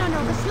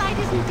 no. The slide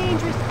isn't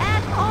dangerous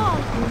at all.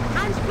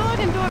 Hans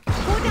Flogendorf,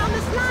 go down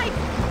the slide.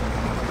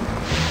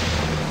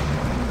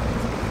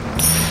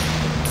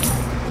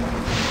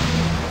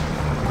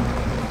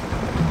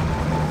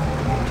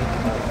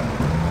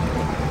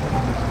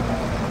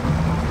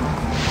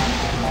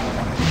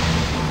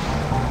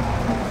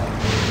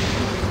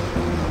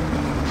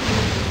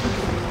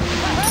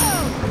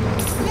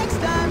 Next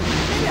time,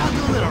 maybe I'll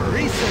do a little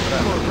research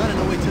before running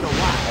away to the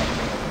wild.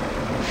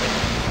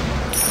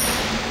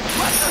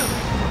 What the?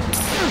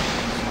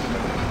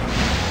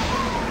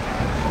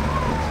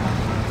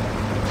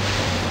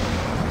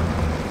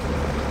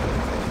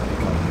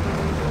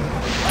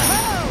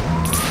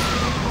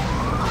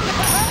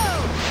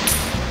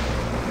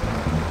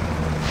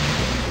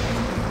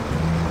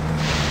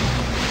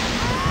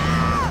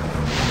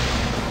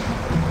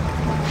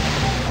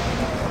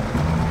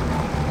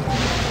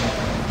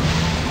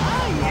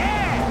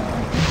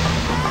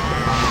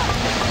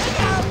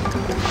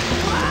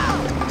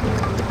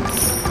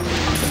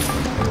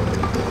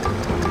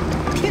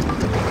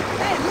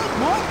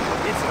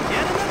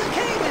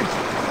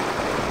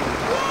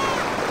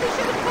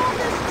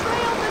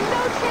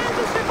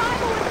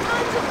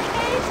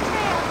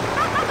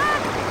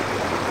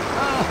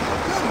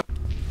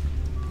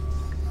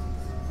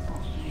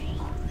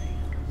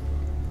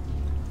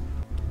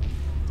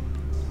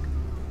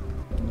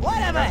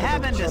 Whatever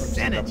happened to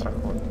Senate? I'm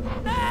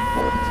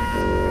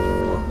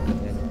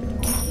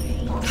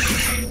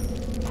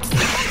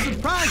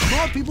surprised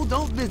more people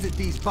don't visit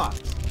these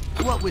parts.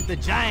 What with the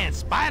giant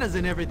spiders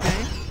and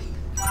everything.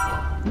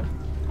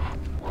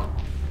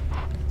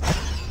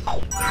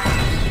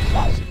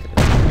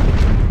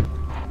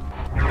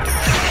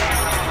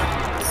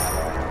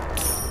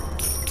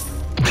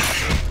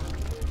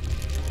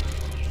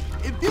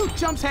 If you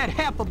chumps had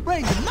half a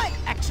brain, you might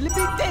actually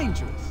be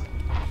dangerous.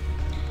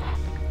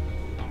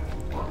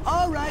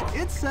 All right,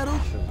 it's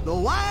settled. The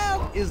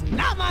wild is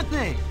not my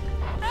thing.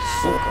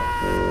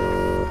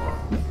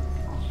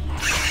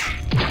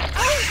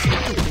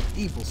 Stupid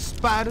evil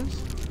spiders.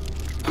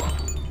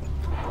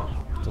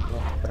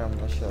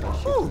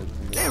 Ooh,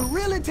 they're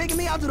really taking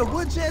me out to the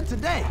woodshed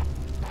today.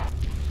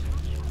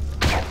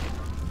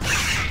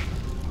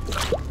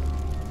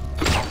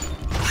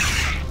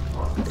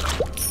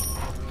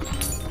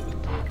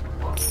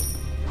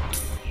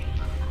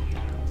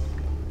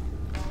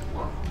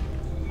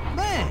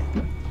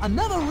 I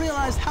never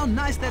realized how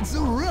nice that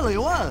zoo really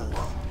was.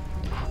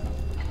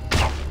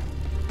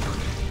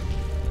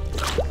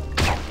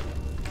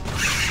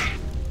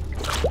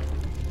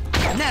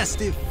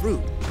 Nasty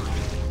fruit.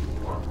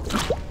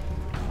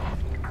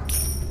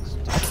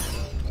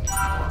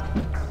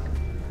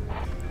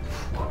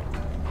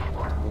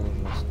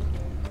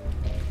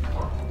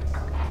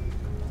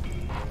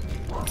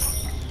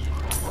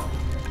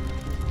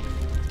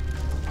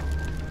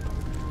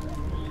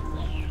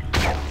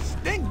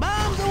 Stink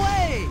bombs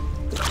away!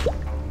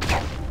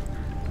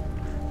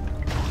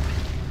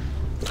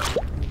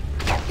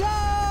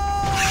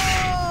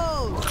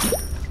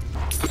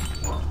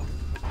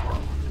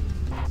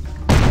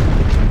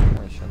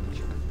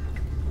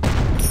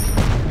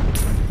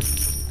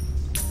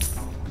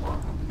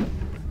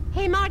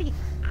 Hey, Marty,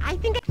 I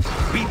think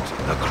Beat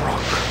the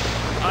croc.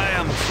 I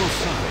am so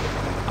sorry.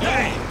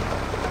 Hey!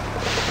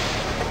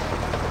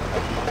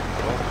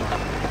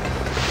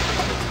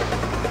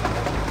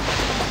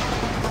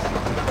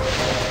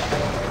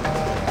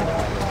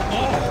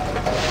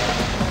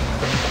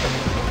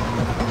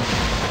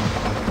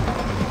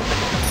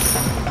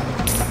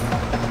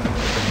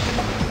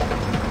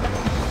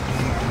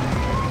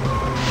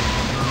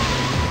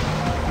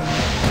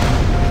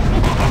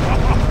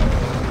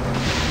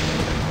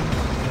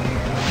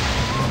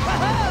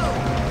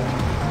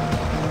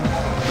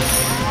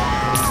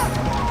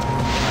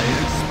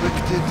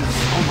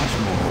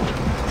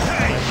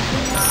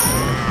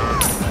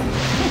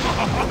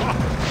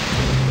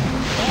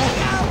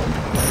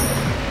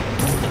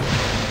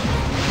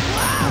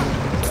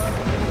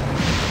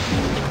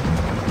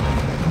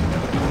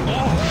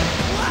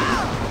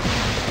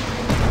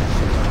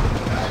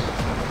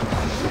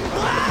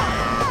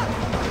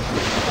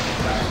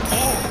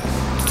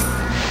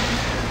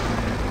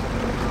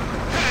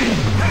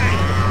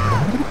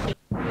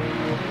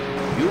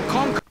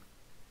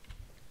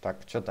 Так,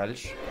 что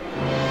дальше?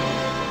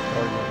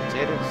 Пройдем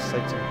дерево с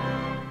этим.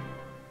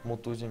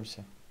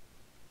 Мутузимся.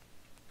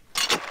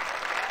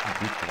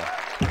 Битва.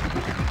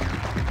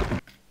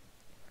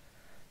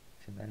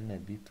 Финальная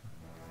битва.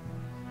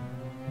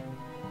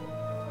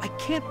 I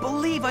can't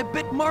believe I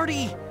bit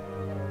Marty.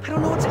 I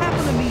don't know what's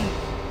happened to me.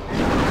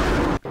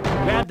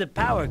 Grab the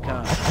power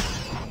card.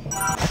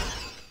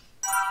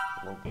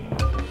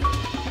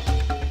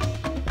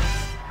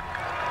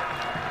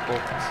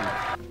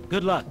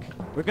 Good luck.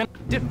 We're gonna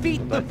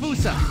defeat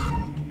Bafusa.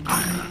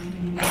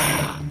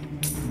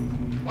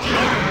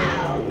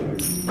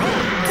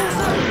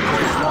 Bafusa,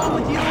 what is wrong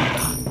with you?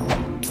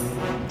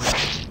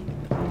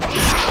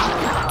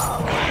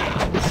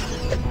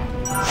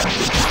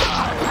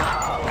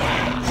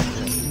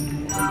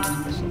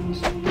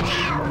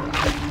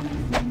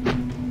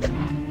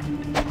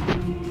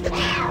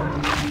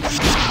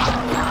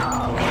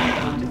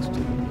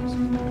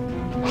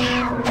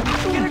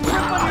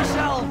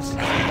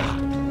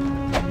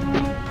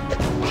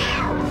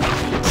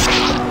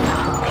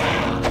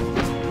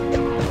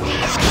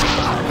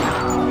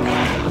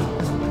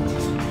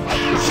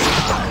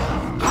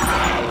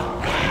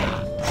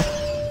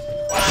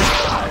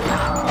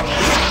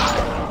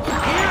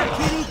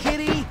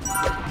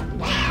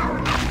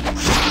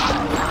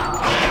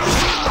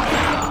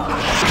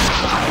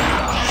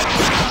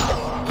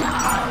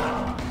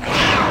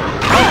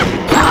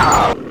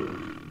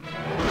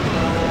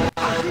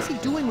 What is he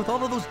doing with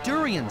all of those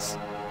durians?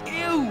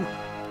 Ew!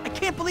 I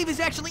can't believe he's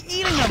actually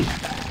eating them!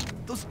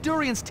 Those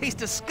durians taste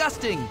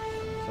disgusting!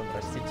 Все,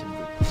 простите,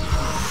 будет.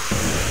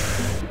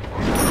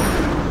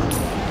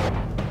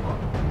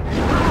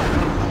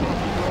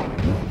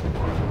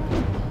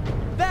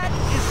 That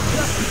is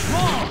just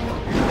wrong!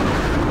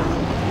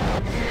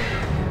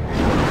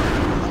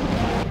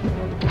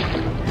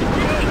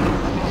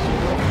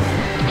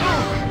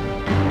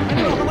 I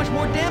don't know how much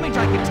more damage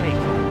I can take.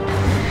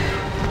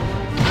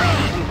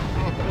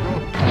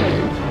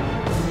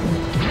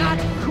 Not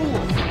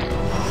cool.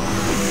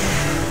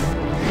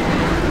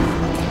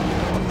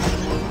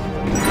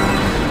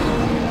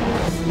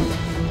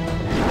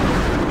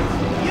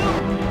 You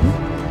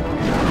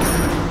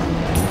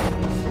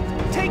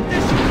take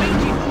this, you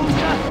mangy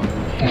booster.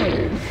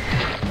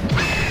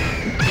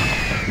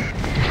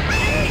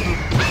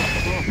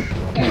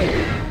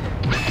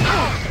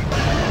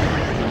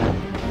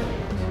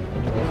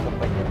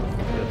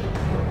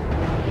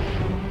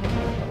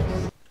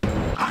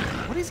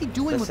 What is he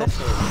doing with all...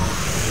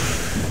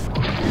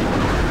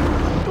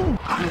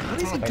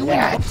 What is he doing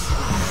with all...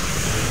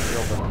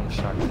 Ёбаный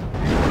шаг.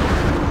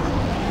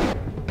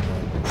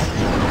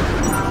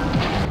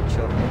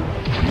 Чёрный.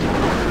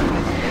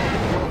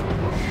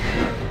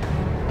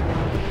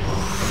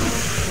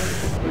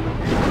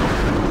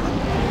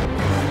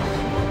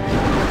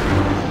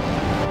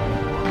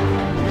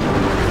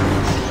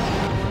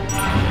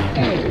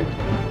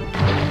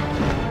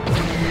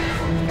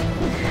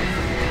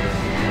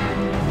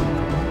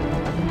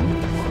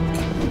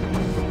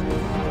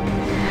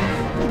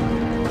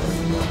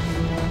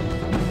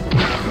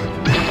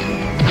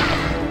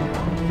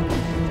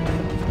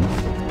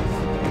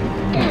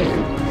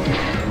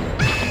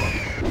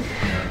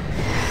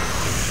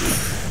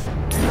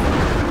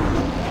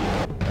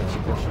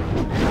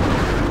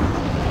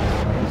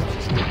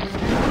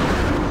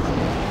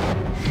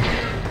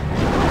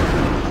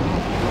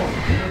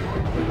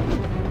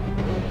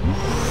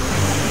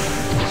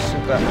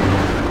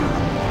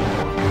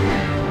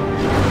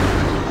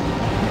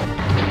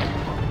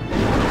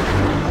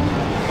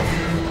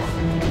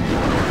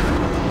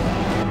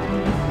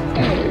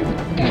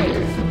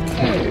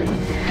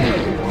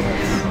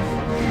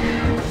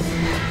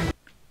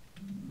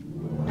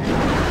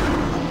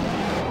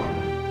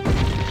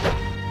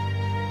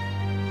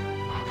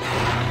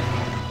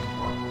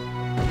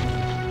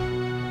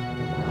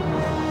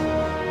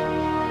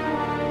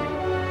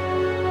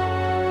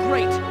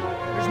 Great!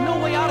 There's no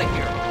way out of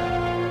here!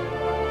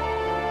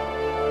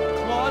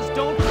 Claws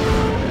don't...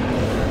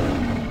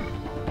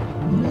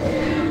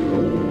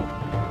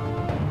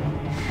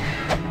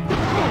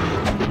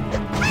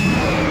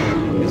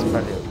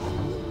 Бесполезно.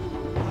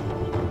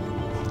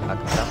 А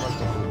когда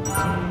можно будет?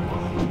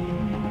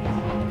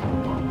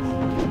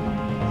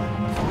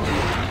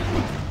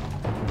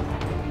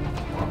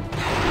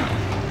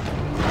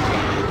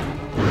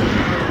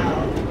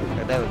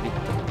 Когда его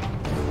бить-то?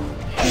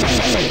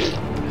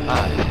 А,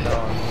 это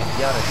он в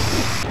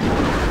ярости.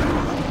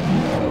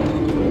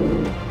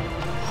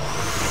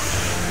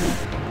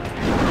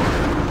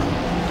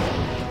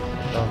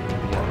 Да, он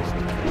в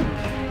ярости.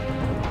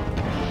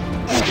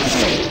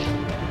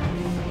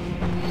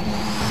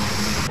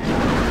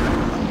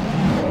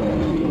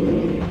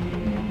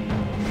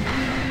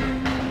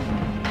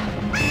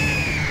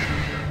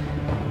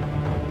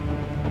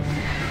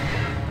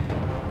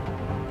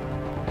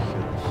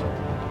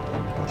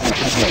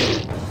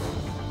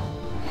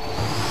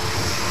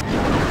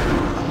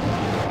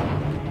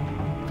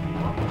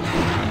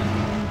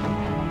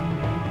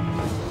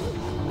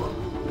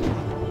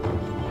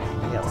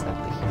 Я с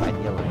этой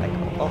химоделой так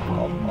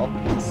оп-оп-оп,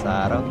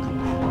 сорок.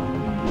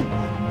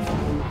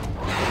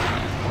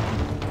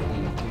 И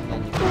меня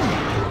не сюда.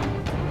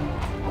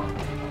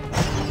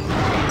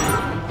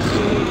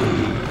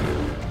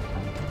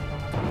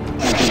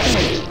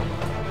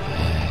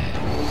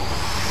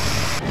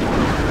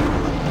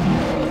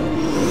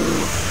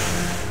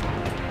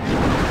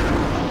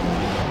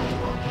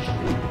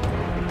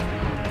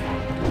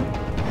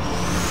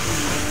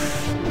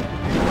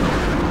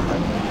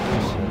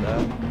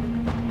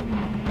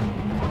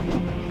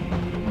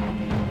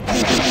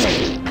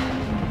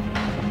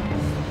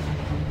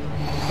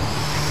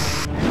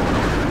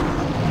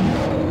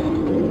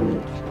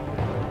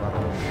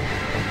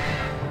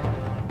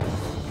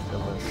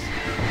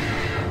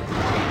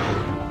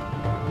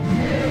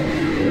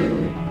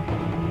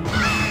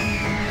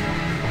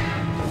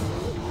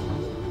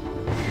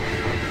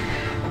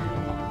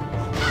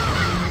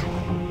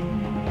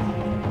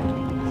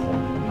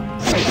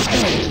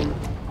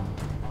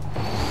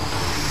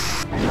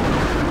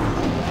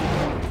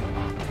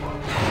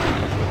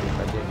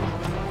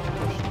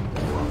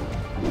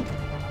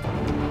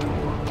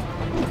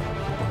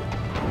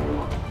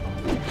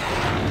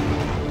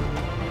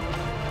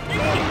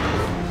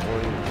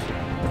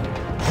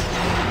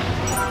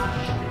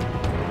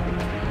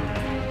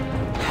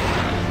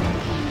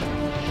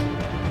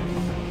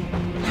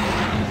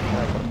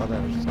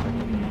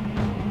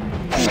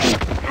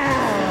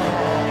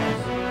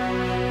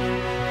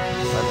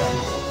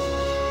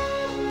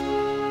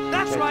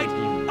 That's right.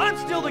 I'm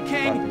still the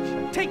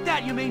king. Take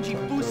that, you mangy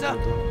busa.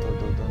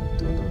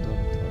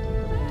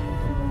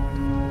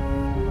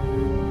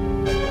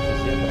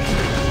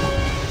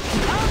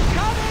 I'm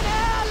coming,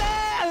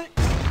 Alex!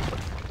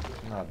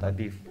 На,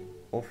 добив.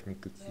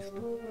 Офника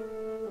чисто.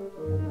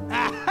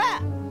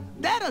 Aha!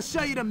 That'll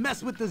show you to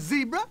mess with the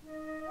zebra.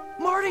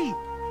 Marty,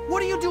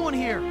 what are you doing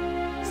here?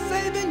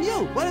 Saving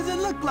you. What does it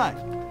look like?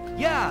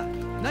 Yeah,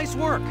 nice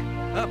work.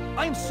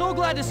 I'm so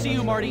glad to see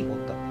you, Marty.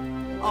 Вот так.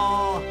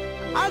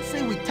 I'd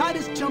say we tie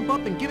this chump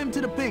up and give him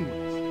to the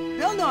penguins.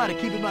 They'll know how to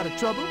keep him out of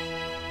trouble.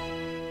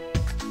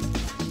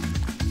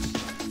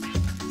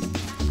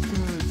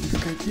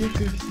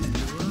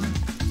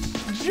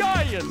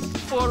 Giants,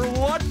 for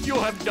what you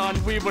have done,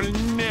 we will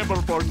never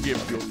forgive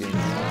you.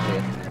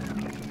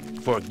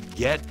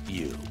 Forget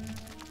you.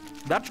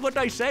 That's what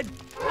I said.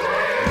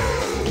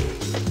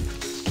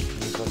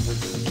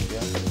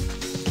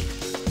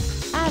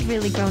 I've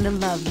really grown to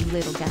love you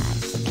little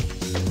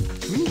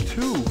guys. Me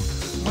too.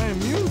 My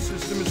immune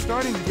system is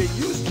starting to get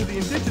used to the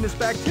indigenous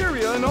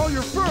bacteria in all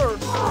your fur.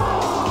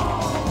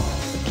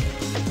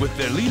 With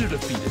their leader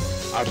defeated,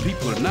 our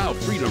people are now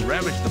free to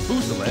ravage the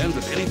Busa lands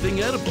of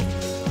anything edible.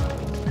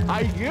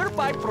 I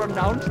hereby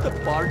pronounce the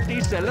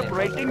party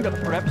celebrating the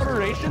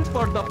preparations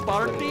for the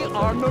party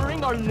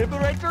honoring our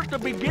liberators to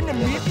begin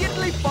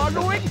immediately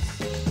following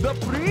the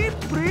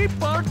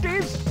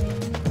pre-parties.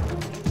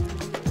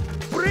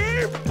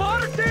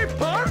 Pre-party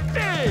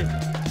party!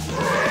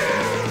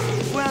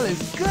 Well,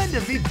 it's good to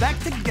be back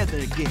together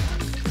again.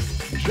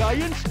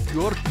 Giants,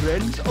 your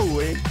friends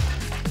away.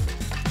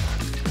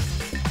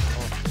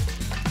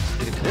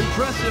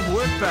 Impressive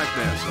work back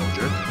there,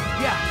 soldier.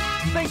 Yeah,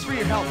 thanks for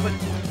your help, but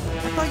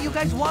I thought you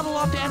guys waddled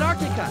off to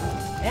Antarctica.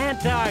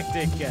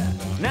 Antarctica.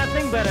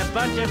 Nothing but a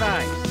bunch of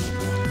ice.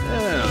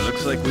 Yeah,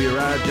 looks like we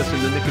arrived just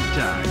in the nick of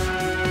time.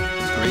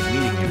 It's great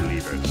meeting you,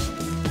 Lemurs.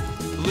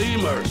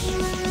 Lemurs!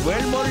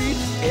 Well,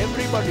 Maurice,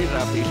 everybody's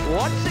happy.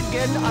 Once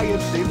again, I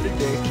have saved the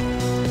day.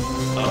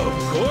 Of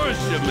course,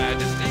 Your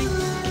Majesty.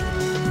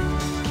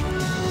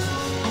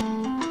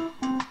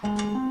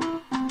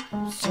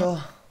 Все,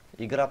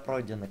 игра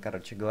пройдена,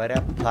 короче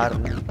говоря,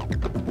 парни.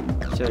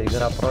 Все,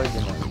 игра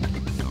пройдена.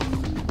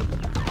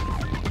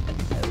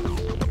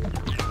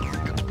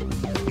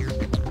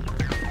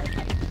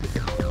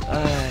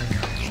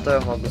 Что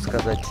я могу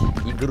сказать?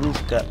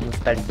 Игрушка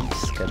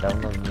ностальгическая,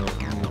 давно в нее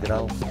не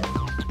играл.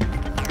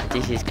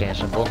 Здесь есть,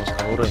 конечно,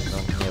 бонусный уровень, но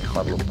мне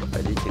впадло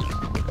проходить их.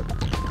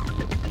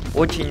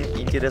 Очень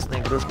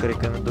интересная игрушка,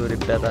 рекомендую,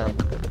 ребята.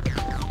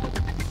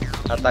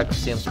 А так,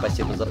 всем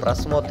спасибо за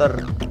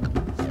просмотр.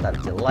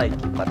 Ставьте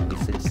лайки,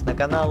 подписывайтесь на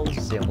канал.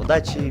 Всем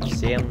удачи,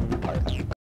 всем пока.